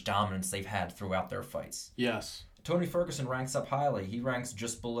average dominance they've had throughout their fights. Yes. Tony Ferguson ranks up highly. He ranks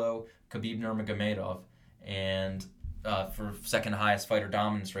just below Khabib Nurmagomedov and for second highest fighter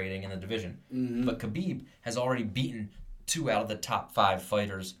dominance rating in the division. But Khabib has already beaten 2 out of the top 5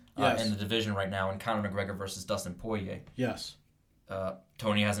 fighters in the division right now in Conor McGregor versus Dustin Poirier. Yes.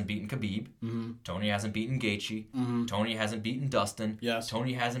 Tony hasn't beaten Khabib. Tony hasn't beaten Gaethje. Tony hasn't beaten Dustin. Yes.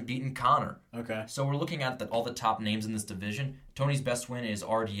 Tony hasn't beaten Conor. Okay. So we're looking at all the top names in this division. Tony's best win is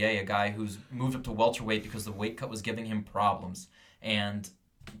RDA, a guy who's moved up to welterweight because the weight cut was giving him problems. And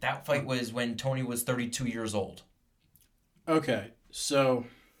that fight was when Tony was 32 years old. Okay, so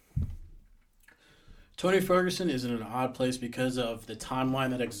Tony Ferguson is in an odd place because of the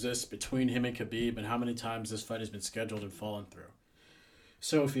timeline that exists between him and Khabib and how many times this fight has been scheduled and fallen through.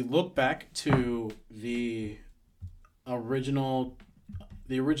 So if you look back to the original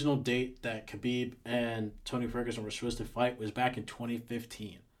date that Khabib and Tony Ferguson were supposed to fight was back in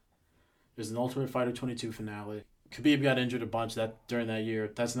 2015. There's an Ultimate Fighter 22 finale. Khabib got injured a bunch during that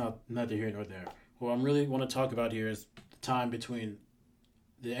year. That's neither here nor there. What I really want to talk about here is the time between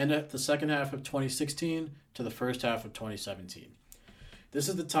the second half of 2016 to the first half of 2017. This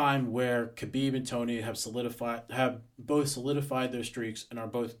is the time where Khabib and Tony have both solidified their streaks and are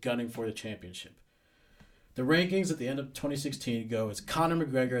both gunning for the championship. The rankings at the end of 2016 go as Conor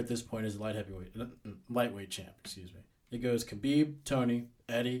McGregor at this point is lightweight champ. Excuse me. It goes Khabib, Tony,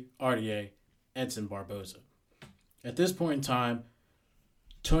 Eddie, RDA, Edson Barboza. At this point in time,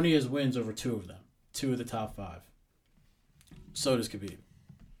 Tony has wins over 2 of them, 2 of the top 5. So does Khabib.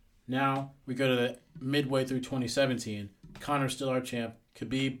 Now, we go to the midway through 2017. Conor's still our champ.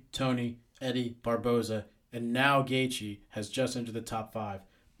 Khabib, Tony, Eddie, Barboza, and now Gaethje has just entered the top 5.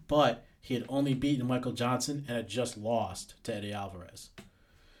 But he had only beaten Michael Johnson and had just lost to Eddie Alvarez.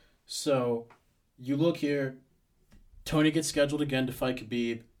 So, you look here. Tony gets scheduled again to fight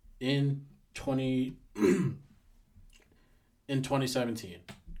Khabib in 2017.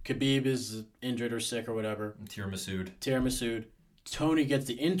 Khabib is injured or sick or whatever. Tiramisu. Tony gets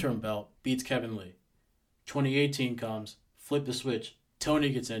the interim belt, beats Kevin Lee. 2018 comes, flip the switch. Tony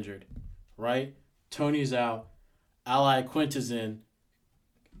gets injured, right? Tony's out. Ally Quint is in.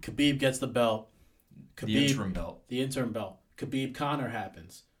 Khabib gets the belt. The interim belt. Khabib Conor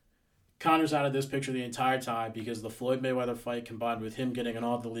happens. Conor's out of this picture the entire time because of the Floyd Mayweather fight combined with him getting in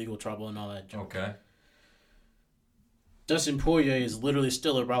all the legal trouble and all that junk. Okay. Dustin Poirier is literally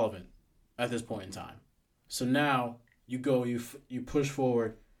still irrelevant at this point in time. So now you push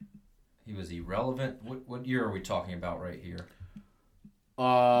forward. He was irrelevant. What year are we talking about right here?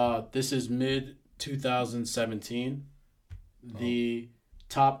 This is mid 2017. The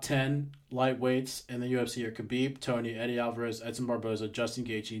top 10 lightweights in the UFC are Khabib, Tony, Eddie Alvarez, Edson Barboza, Justin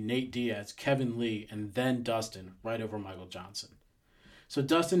Gaethje, Nate Diaz, Kevin Lee, and then Dustin, right over Michael Johnson. So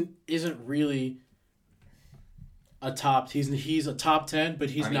Dustin isn't really a top. He's a top 10, but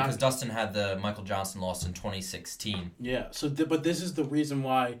he's not. Because Dustin had the Michael Johnson loss in 2016. Yeah. But this is the reason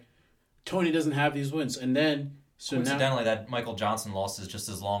why Tony doesn't have these wins, and then coincidentally, that Michael Johnson loss is just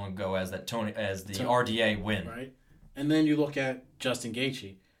as long ago as the RDA win. Right. And then you look at Justin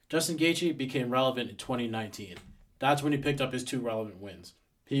Gaethje. Justin Gaethje became relevant in 2019. That's when he picked up his 2 relevant wins.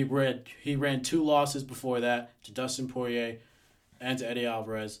 He ran 2 losses before that to Dustin Poirier and to Eddie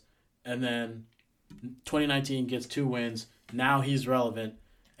Alvarez, and then 2019 gets 2 wins. Now he's relevant,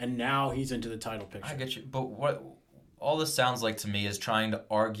 and now he's into the title picture. I get you, but what all this sounds like to me is trying to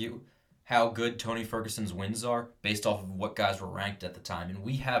argue how good Tony Ferguson's wins are based off of what guys were ranked at the time. And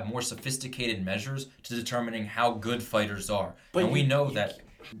we have more sophisticated measures to determining how good fighters are. But we know that...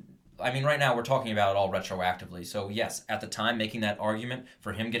 I mean, right now we're talking about it all retroactively. So, yes, at the time, making that argument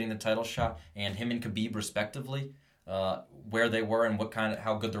for him getting the title shot and him and Khabib respectively, where they were and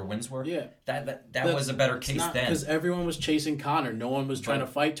how good their wins were, that was a better case then. Because everyone was chasing Conor. No one was trying to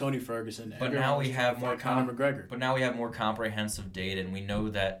fight Tony Ferguson. But now we have more Conor McGregor. But now we have more comprehensive data, and we know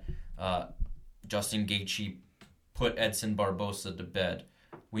that Justin Gaethje put Edson Barboza to bed.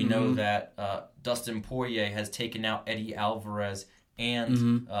 We know that Dustin Poirier has taken out Eddie Alvarez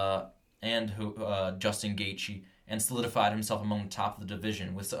and Justin Gaethje and solidified himself among the top of the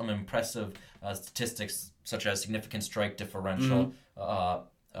division with some impressive statistics such as significant strike differential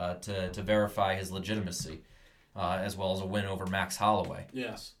to verify his legitimacy, as well as a win over Max Holloway.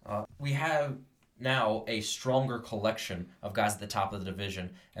 Yes. We have now a stronger collection of guys at the top of the division,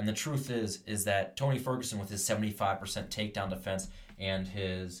 and the truth is that Tony Ferguson, with his 75% takedown defense and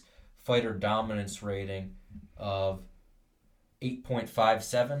his fighter dominance rating of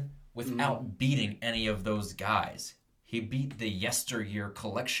 8.57, without beating any of those guys, he beat the yesteryear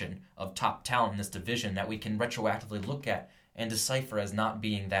collection of top talent in this division that we can retroactively look at and decipher as not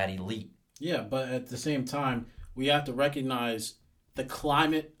being that elite. Yeah, but at the same time, we have to recognize the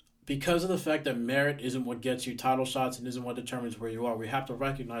climate. Because of the fact that merit isn't what gets you title shots and isn't what determines where you are, we have to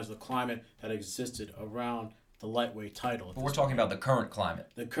recognize the climate that existed around the lightweight title. But we're talking about the current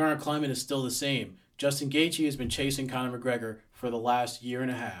climate. The current climate is still the same. Justin Gaethje has been chasing Conor McGregor for the last year and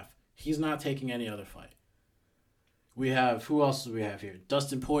a half. He's not taking any other fight. We have, who else do we have here?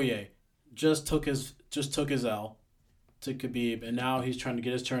 Dustin Poirier just took his L to Khabib, and now he's trying to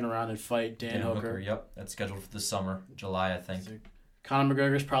get his turnaround and fight Dan Hooker. Yep, that's scheduled for this summer, July, I think. Conor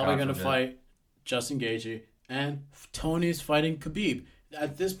McGregor's probably going to fight Justin Gaethje, and Tony's fighting Khabib.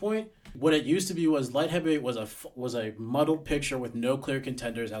 At this point, what it used to be was light heavyweight was a muddled picture with no clear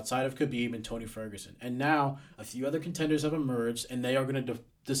contenders outside of Khabib and Tony Ferguson. And now a few other contenders have emerged, and they are going to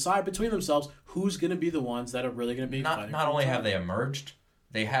decide between themselves who's going to be the ones that are really going to be fighting. Not only have they emerged,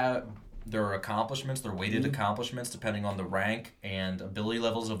 they have their accomplishments, their weighted accomplishments, depending on the rank and ability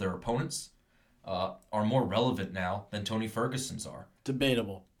levels of their opponents, are more relevant now than Tony Ferguson's are.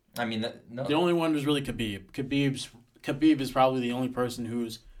 Debatable. I mean, the only one is really Khabib. Khabib is probably the only person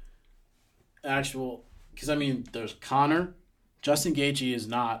who's actual. Because I mean, there's Conor. Justin Gaethje is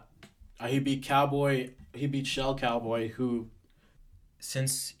not. He beat Shell Cowboy, who.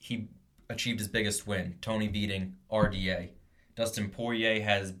 Since he achieved his biggest win, Tony beating RDA, Dustin Poirier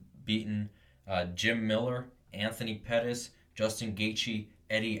has beaten Jim Miller, Anthony Pettis, Justin Gaethje,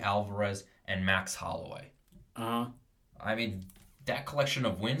 Eddie Alvarez, and Max Holloway. I mean, that collection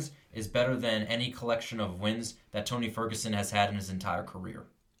of wins is better than any collection of wins that Tony Ferguson has had in his entire career.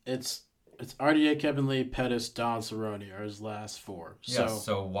 It's RDA, Kevin Lee, Pettis, Donald Cerrone are his last 4.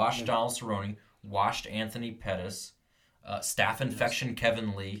 So washed Donald Cerrone, washed Anthony Pettis, staph infection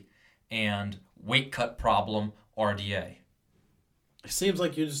Kevin Lee, and weight cut problem RDA. It seems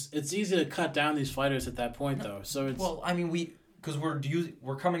like it's easy to cut down these fighters at that point, though. So it's because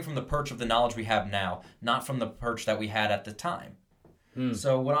we're coming from the perch of the knowledge we have now, not from the perch that we had at the time.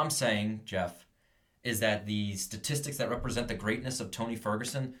 So what I'm saying, Jeff, is that the statistics that represent the greatness of Tony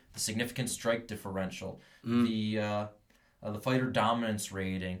Ferguson, the significant strike differential, the fighter dominance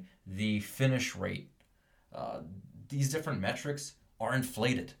rating, the finish rate, these different metrics are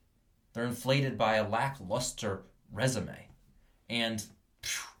inflated. They're inflated by a lackluster resume. And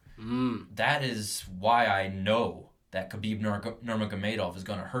that is why I know that Khabib Nurmagomedov is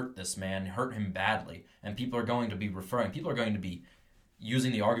going to hurt this man, hurt him badly. And people are going to be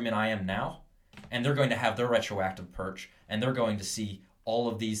using the argument I am now and they're going to have their retroactive perch, and they're going to see all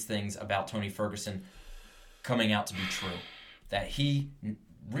of these things about Tony Ferguson coming out to be true. That he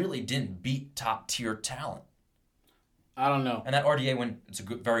really didn't beat top-tier talent. I don't know. And that RDA win, it's a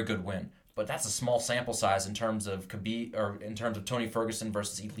very good win. But that's a small sample size in terms of in terms of Tony Ferguson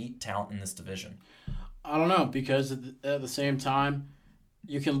versus elite talent in this division. I don't know, because at the same time,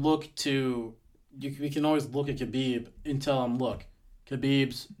 we can always look at Khabib and tell him, look,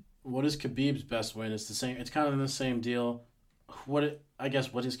 what is Khabib's best win? It's the same. It's kind of the same deal. What is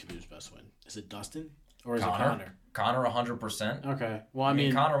Khabib's best win? Is it Dustin or is it Conor? Conor 100%. Okay. Well, I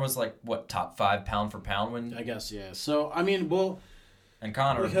mean Conor was like top 5 pound for pound win. I guess, yeah. So I mean, well. And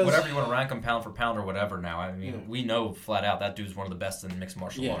Conor, whatever you want to rank him pound for pound or whatever now, I mean, we know flat out that dude's one of the best in mixed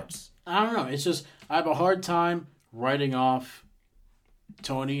martial arts. I don't know. It's just, I have a hard time writing off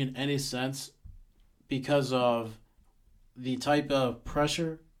Tony in any sense because of the type of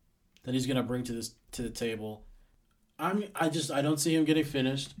pressure that he's going to bring to the table. I don't see him getting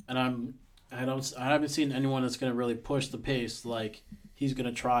finished, and I haven't seen anyone that's going to really push the pace like he's going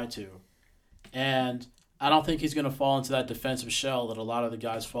to try to. And I don't think he's going to fall into that defensive shell that a lot of the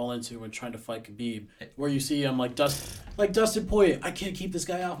guys fall into when trying to fight Khabib, where you see him like Dustin Poirier. I can't keep this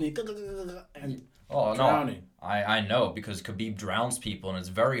guy off me. And drowning. No, I know, because Khabib drowns people, and it's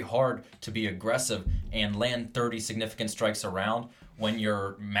very hard to be aggressive and land 30 significant strikes around when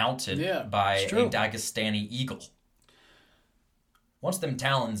you're mounted by a Dagestani eagle. Once them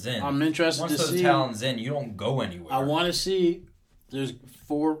talons in, I'm interested to see. Once those talons in, you don't go anywhere. I want to see. There's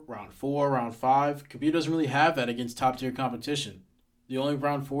round 4, round 5. Khabib doesn't really have that against top tier competition. The only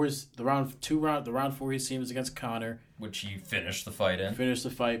round 4 is the round 4 he's seen is against Conor, which he finished the fight in.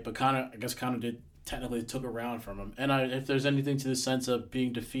 But Conor did technically took a round from him. And if there's anything to the sense of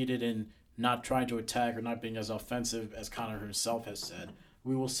being defeated and not trying to attack or not being as offensive as Conor himself has said,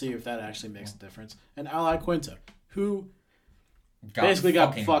 we will see if that actually makes a difference. And Al Iaquinta, who basically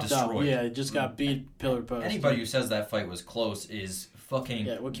got fucked destroyed. up. Yeah, just got beat pillar post. Anybody who says that fight was close is fucking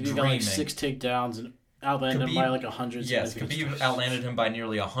Khabib got like 6 takedowns and outlanded him by like 100. Yes, Khabib outlanded him by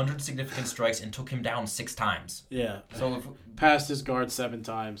nearly 100 significant strikes and took him down 6 times. Yeah. So passed his guard 7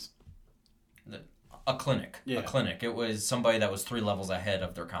 times. A clinic. Yeah. A clinic. It was somebody that was 3 levels ahead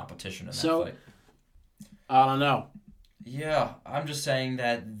of their competition in that fight. I don't know. Yeah, I'm just saying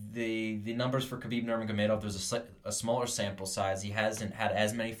that the numbers for Khabib Nurmagomedov, there's a smaller sample size. He hasn't had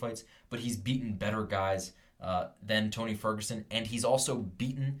as many fights, but he's beaten better guys than Tony Ferguson, and he's also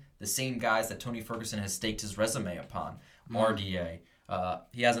beaten the same guys that Tony Ferguson has staked his resume upon. RDA.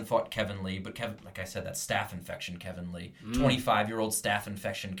 He hasn't fought Kevin Lee, but Kevin, like I said, that's staph infection Kevin Lee. 25-year-old staph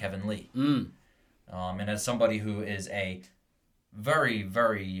infection Kevin Lee. And as somebody who is a very,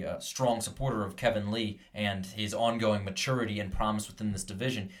 very strong supporter of Kevin Lee and his ongoing maturity and promise within this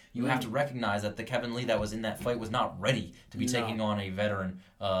division, you have to recognize that the Kevin Lee that was in that fight was not ready to be taking on a veteran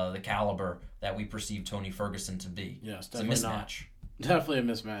the caliber that we perceive Tony Ferguson to be. Yes, it's a mismatch. Definitely a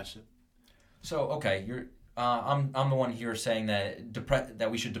mismatch. So, okay, I'm the one here saying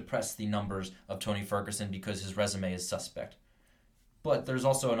that we should depress the numbers of Tony Ferguson because his resume is suspect. But there's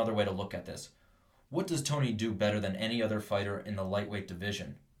also another way to look at this. What does Tony do better than any other fighter in the lightweight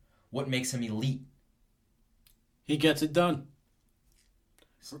division? What makes him elite? He gets it done.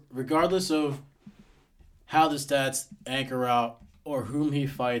 Regardless of how the stats anchor out or whom he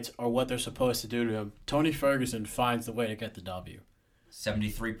fights or what they're supposed to do to him, Tony Ferguson finds the way to get the W.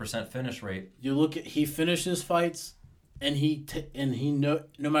 73% finish rate. You look at he finishes fights, and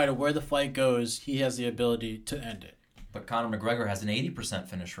no matter where the fight goes, he has the ability to end it. But Conor McGregor has an 80%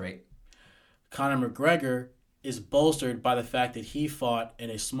 finish rate. Conor McGregor is bolstered by the fact that he fought in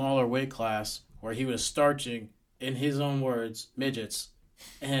a smaller weight class where he was starching, in his own words, midgets.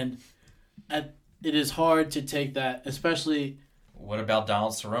 And it is hard to take that, especially... What about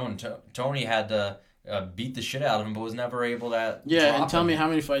Donald Cerrone? Tony had to beat the shit out of him, but was never able to tell me how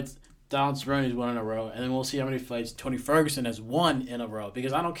many fights Donald Cerrone has won in a row, and then we'll see how many fights Tony Ferguson has won in a row,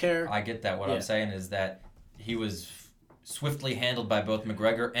 because I don't care. I get that. What I'm saying is that he was swiftly handled by both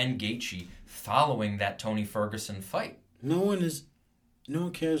McGregor and Gaethje following that Tony Ferguson fight. No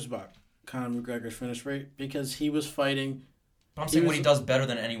one cares about Conor McGregor's finish rate because he was fighting. But I'm saying what he does better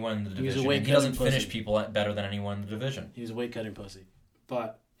than anyone in the division. He doesn't finish people better than anyone in the division. He's a weight cutting pussy.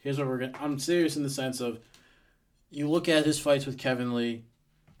 But here's what I'm serious in the sense of, you look at his fights with Kevin Lee.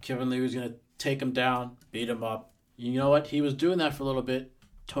 Kevin Lee was going to take him down, beat him up. You know what? He was doing that for a little bit.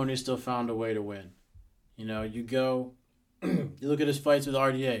 Tony still found a way to win. You look at his fights with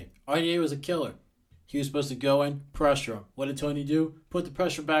RDA. RDA was a killer. He was supposed to go in, pressure him. What did Tony do? Put the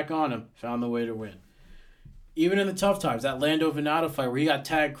pressure back on him. Found the way to win. even in the tough times, that Lando Venata fight where he got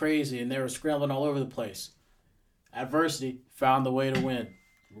tagged crazy and they were scrambling all over the place. Adversity found the way to win.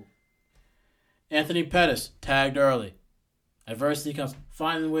 Anthony Pettis tagged early. Adversity comes,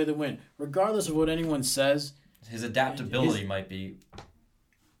 finding the way to win. Regardless of what anyone says, His adaptability might be...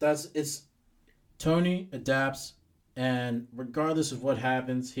 Tony adapts, and regardless of what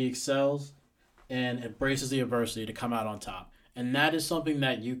happens, he excels and embraces the adversity to come out on top. And that is something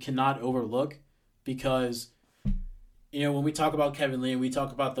that you cannot overlook because, when we talk about Kevin Lee and we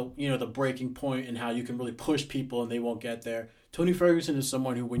talk about the breaking point and how you can really push people and they won't get there, Tony Ferguson is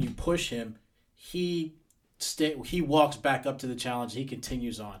someone who, when you push him, he walks back up to the challenge. He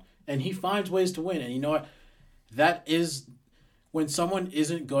continues on, and he finds ways to win. And you know what? That is when someone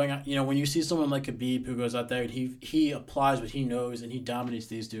isn't going out. When you see someone like Khabib who goes out there and he applies what he knows and he dominates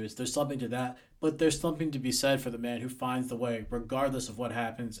these dudes. There's something to that, but there's something to be said for the man who finds the way, regardless of what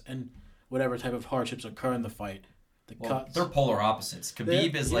happens and whatever type of hardships occur in the fight. They're polar opposites.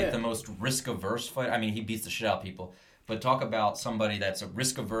 Khabib is like the most risk-averse fighter. I mean, he beats the shit out of people. But talk about somebody that's a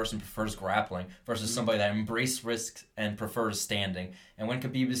risk-averse and prefers grappling versus somebody that embraces risk and prefers standing. And when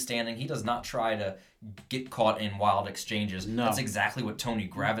Khabib is standing, he does not try to get caught in wild exchanges. No. That's exactly what Tony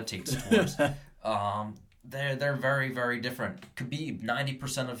gravitates towards. They're very, very different. Khabib,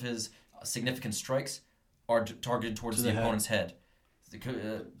 90% of his significant strikes are targeted towards the opponent's head.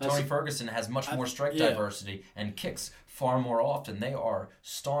 Tony Ferguson has much more strike diversity and kicks far more often. They are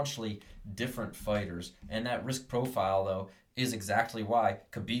staunchly different fighters. And that risk profile, though, is exactly why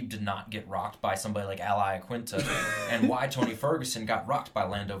Khabib did not get rocked by somebody like Al Iaquinta and why Tony Ferguson got rocked by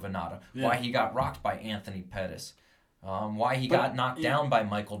Lando Venata, why he got rocked by Anthony Pettis, why he got knocked down by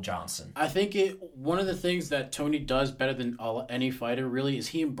Michael Johnson. I think one of the things that Tony does better than any fighter really is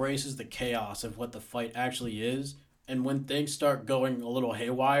he embraces the chaos of what the fight actually is. And when things start going a little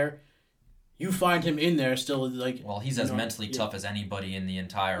haywire, you find him in there still like... Well, he's as mentally tough as anybody in the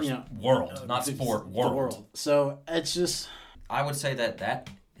entire world. Not sport, world. So, it's just... I would say that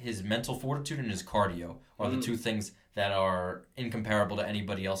his mental fortitude and his cardio are the two things that are incomparable to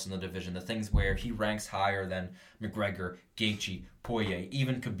anybody else in the division. The things where he ranks higher than McGregor, Gaethje, Poirier,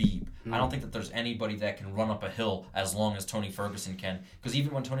 even Khabib. I don't think that there's anybody that can run up a hill as long as Tony Ferguson can. Because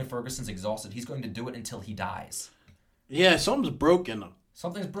even when Tony Ferguson's exhausted, he's going to do it until he dies. Yeah, something's broken.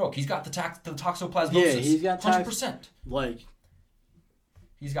 Something's broke. He's got the toxoplasmosis. Yeah, he's got 100%.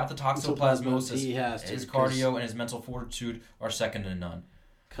 He's got the toxoplasmosis. He has to. His cardio and his mental fortitude are second to none.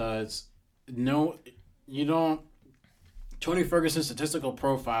 Because you don't. Tony Ferguson's statistical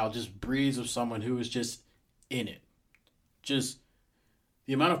profile just breathes of someone who is just in it. Just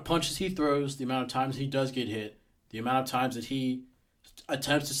the amount of punches he throws, the amount of times he does get hit, the amount of times that he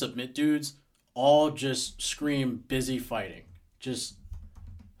attempts to submit dudes. All just scream busy fighting. Just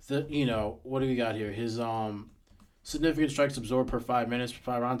what do we got here? His significant strikes absorbed per 5 minutes, per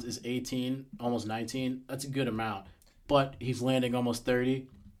 5 rounds is 18, almost 19. That's a good amount. But he's landing almost 30.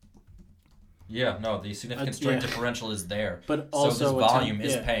 Yeah, no, the significant strike differential is there. But also so this volume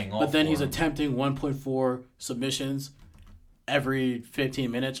is paying off. But then he's attempting 1.4 submissions every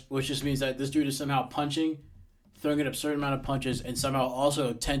 15 minutes, which just means that this dude is somehow punching, throwing an absurd amount of punches, and somehow also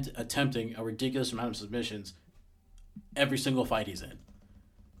attempting a ridiculous amount of submissions every single fight he's in.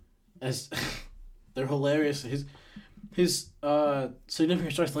 They're hilarious. His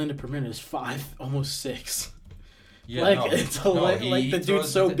significant strikes landed per minute is 5, almost 6. Yeah, the dude's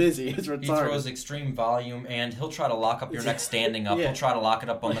so busy. It's retarded. He throws extreme volume, and he'll try to lock up your neck standing up. He'll try to lock it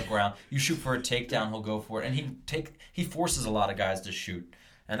up on the ground. You shoot for a takedown, he'll go for it, and he forces a lot of guys to shoot.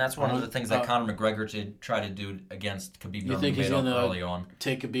 And that's one of the things that Conor McGregor did try to do against Khabib Nurmagomedov early on.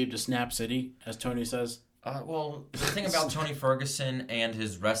 Take Khabib to Snap City, as Tony says? Well, the thing about Tony Ferguson and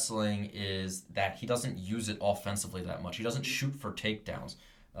his wrestling is that he doesn't use it offensively that much. He doesn't shoot for takedowns.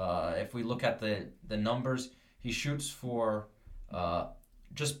 If we look at the numbers, he shoots for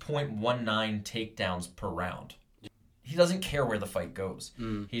just 0.19 takedowns per round. He doesn't care where the fight goes.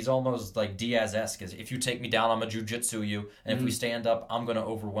 He's almost like Diaz-esque. If you take me down, I'm going to jiu-jitsu you. And if we stand up, I'm going to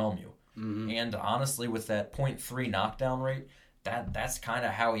overwhelm you. And honestly, with that 0.3 knockdown rate, that's kind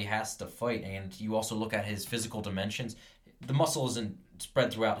of how he has to fight. And you also look at his physical dimensions. The muscle isn't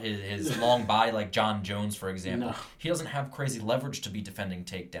spread throughout his long body like John Jones, for example. No. He doesn't have crazy leverage to be defending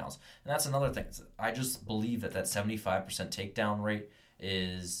takedowns. And that's another thing. I just believe that 75% takedown rate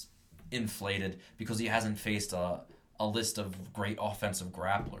is inflated because he hasn't faced a list of great offensive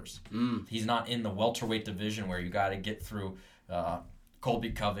grapplers. He's not in the welterweight division where you got to get through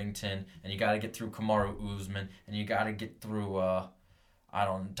Colby Covington and you got to get through Kamaru Usman and you got to get through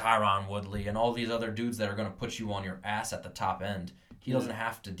Tyron Woodley and all these other dudes that are going to put you on your ass at the top end. He doesn't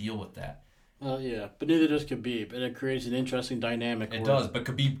have to deal with that. Yeah, but neither does Khabib, and it creates an interesting dynamic. It does, but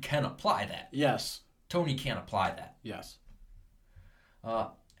Khabib can apply that. Yes. Tony can't apply that. Yes.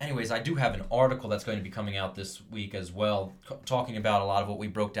 Anyways, I do have an article that's going to be coming out this week as well, talking about a lot of what we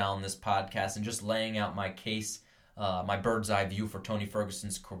broke down in this podcast and just laying out my case, my bird's eye view for Tony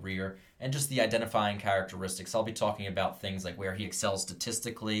Ferguson's career, and just the identifying characteristics. I'll be talking about things like where he excels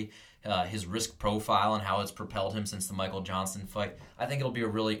statistically, his risk profile, and how it's propelled him since the Michael Johnson fight. I think it'll be a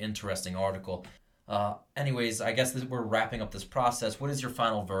really interesting article. Anyways, I guess we're wrapping up this process. What is your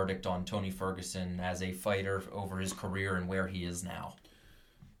final verdict on Tony Ferguson as a fighter over his career and where he is now?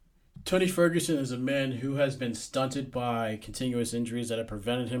 Tony Ferguson is a man who has been stunted by continuous injuries that have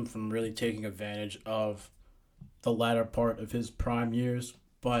prevented him from really taking advantage of the latter part of his prime years.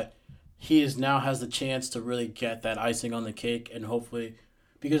 But he now has the chance to really get that icing on the cake, and hopefully,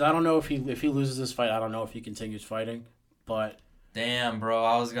 because I don't know if he loses this fight, I don't know if he continues fighting. But damn, bro,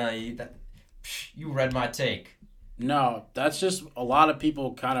 I was gonna eat that. You read my take. No, that's just a lot of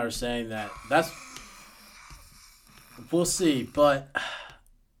people kind of are saying that. We'll see, but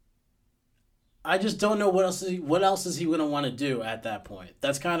I just don't know what else is he going to want to do at that point.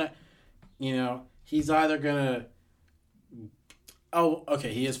 That's kind of, he's either going to,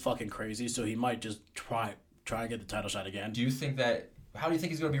 he is fucking crazy, so he might just try and get the title shot again. How do you think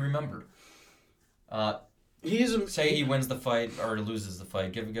he's going to be remembered? Say he wins the fight or loses the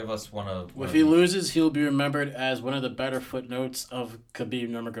fight. Give us one of. If he loses, he'll be remembered as one of the better footnotes of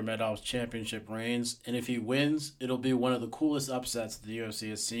Khabib Nurmagomedov's championship reigns, and if he wins, it'll be one of the coolest upsets the UFC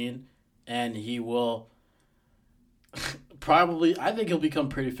has seen. And he will probably, I think he'll become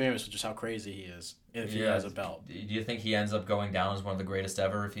pretty famous for just how crazy he is if he has a belt. Do you think he ends up going down as one of the greatest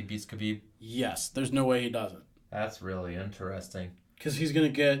ever if he beats Khabib? Yes, there's no way he doesn't. That's really interesting. Because he's going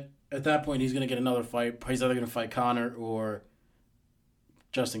to get, at that point, he's going to get another fight. He's either going to fight Conor or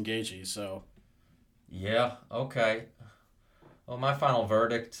Justin Gaethje, so. Yeah, okay. Well, my final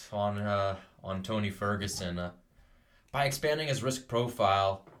verdict on Tony Ferguson, by expanding his risk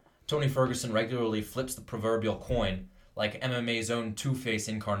profile, Tony Ferguson regularly flips the proverbial coin like MMA's own Two-Face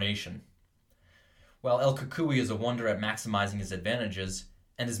incarnation. While El Cucuy is a wonder at maximizing his advantages,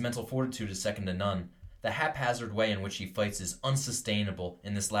 and his mental fortitude is second to none, the haphazard way in which he fights is unsustainable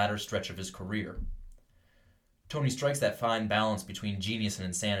in this latter stretch of his career. Tony strikes that fine balance between genius and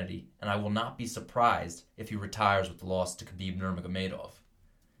insanity, and I will not be surprised if he retires with the loss to Khabib Nurmagomedov.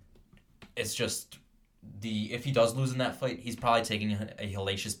 It's just... if he does lose in that fight, he's probably taking a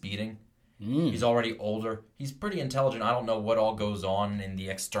hellacious beating. He's already older. He's pretty intelligent. I don't know what all goes on in the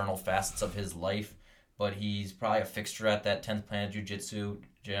external facets of his life, but he's probably a fixture at that 10th Planet Jiu-Jitsu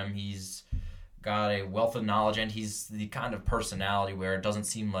gym. He's got a wealth of knowledge, and he's the kind of personality where it doesn't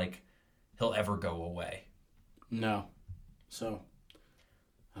seem like he'll ever go away. No. So,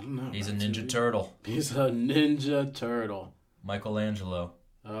 I don't know. He's a Ninja Turtle. He's a Ninja Turtle. Michelangelo.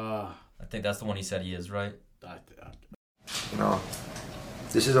 I think that's the one he said he is, right?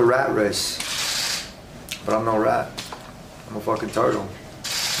 This is a rat race. But I'm no rat. I'm a fucking turtle.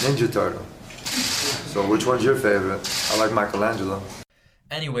 Ninja Turtle. So which one's your favorite? I like Michelangelo.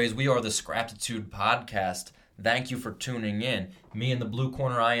 Anyways, we are the Scraptitude Podcast. Thank you for tuning in. Me in the blue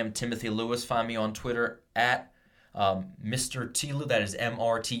corner, I am Timothy Lewis. Find me on Twitter at Mr. Teelew. That is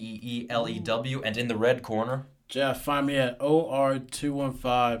MRTEELEW. And in the red corner... Jeff, find me at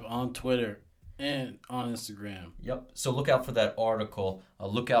OR215 on Twitter and on Instagram. Yep. So look out for that article.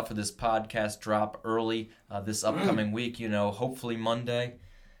 Look out for this podcast drop early this upcoming week, hopefully Monday.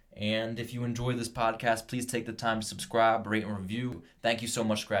 And if you enjoy this podcast, please take the time to subscribe, rate, and review. Thank you so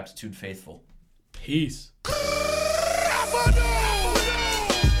much, Scraptitude Faithful. Peace.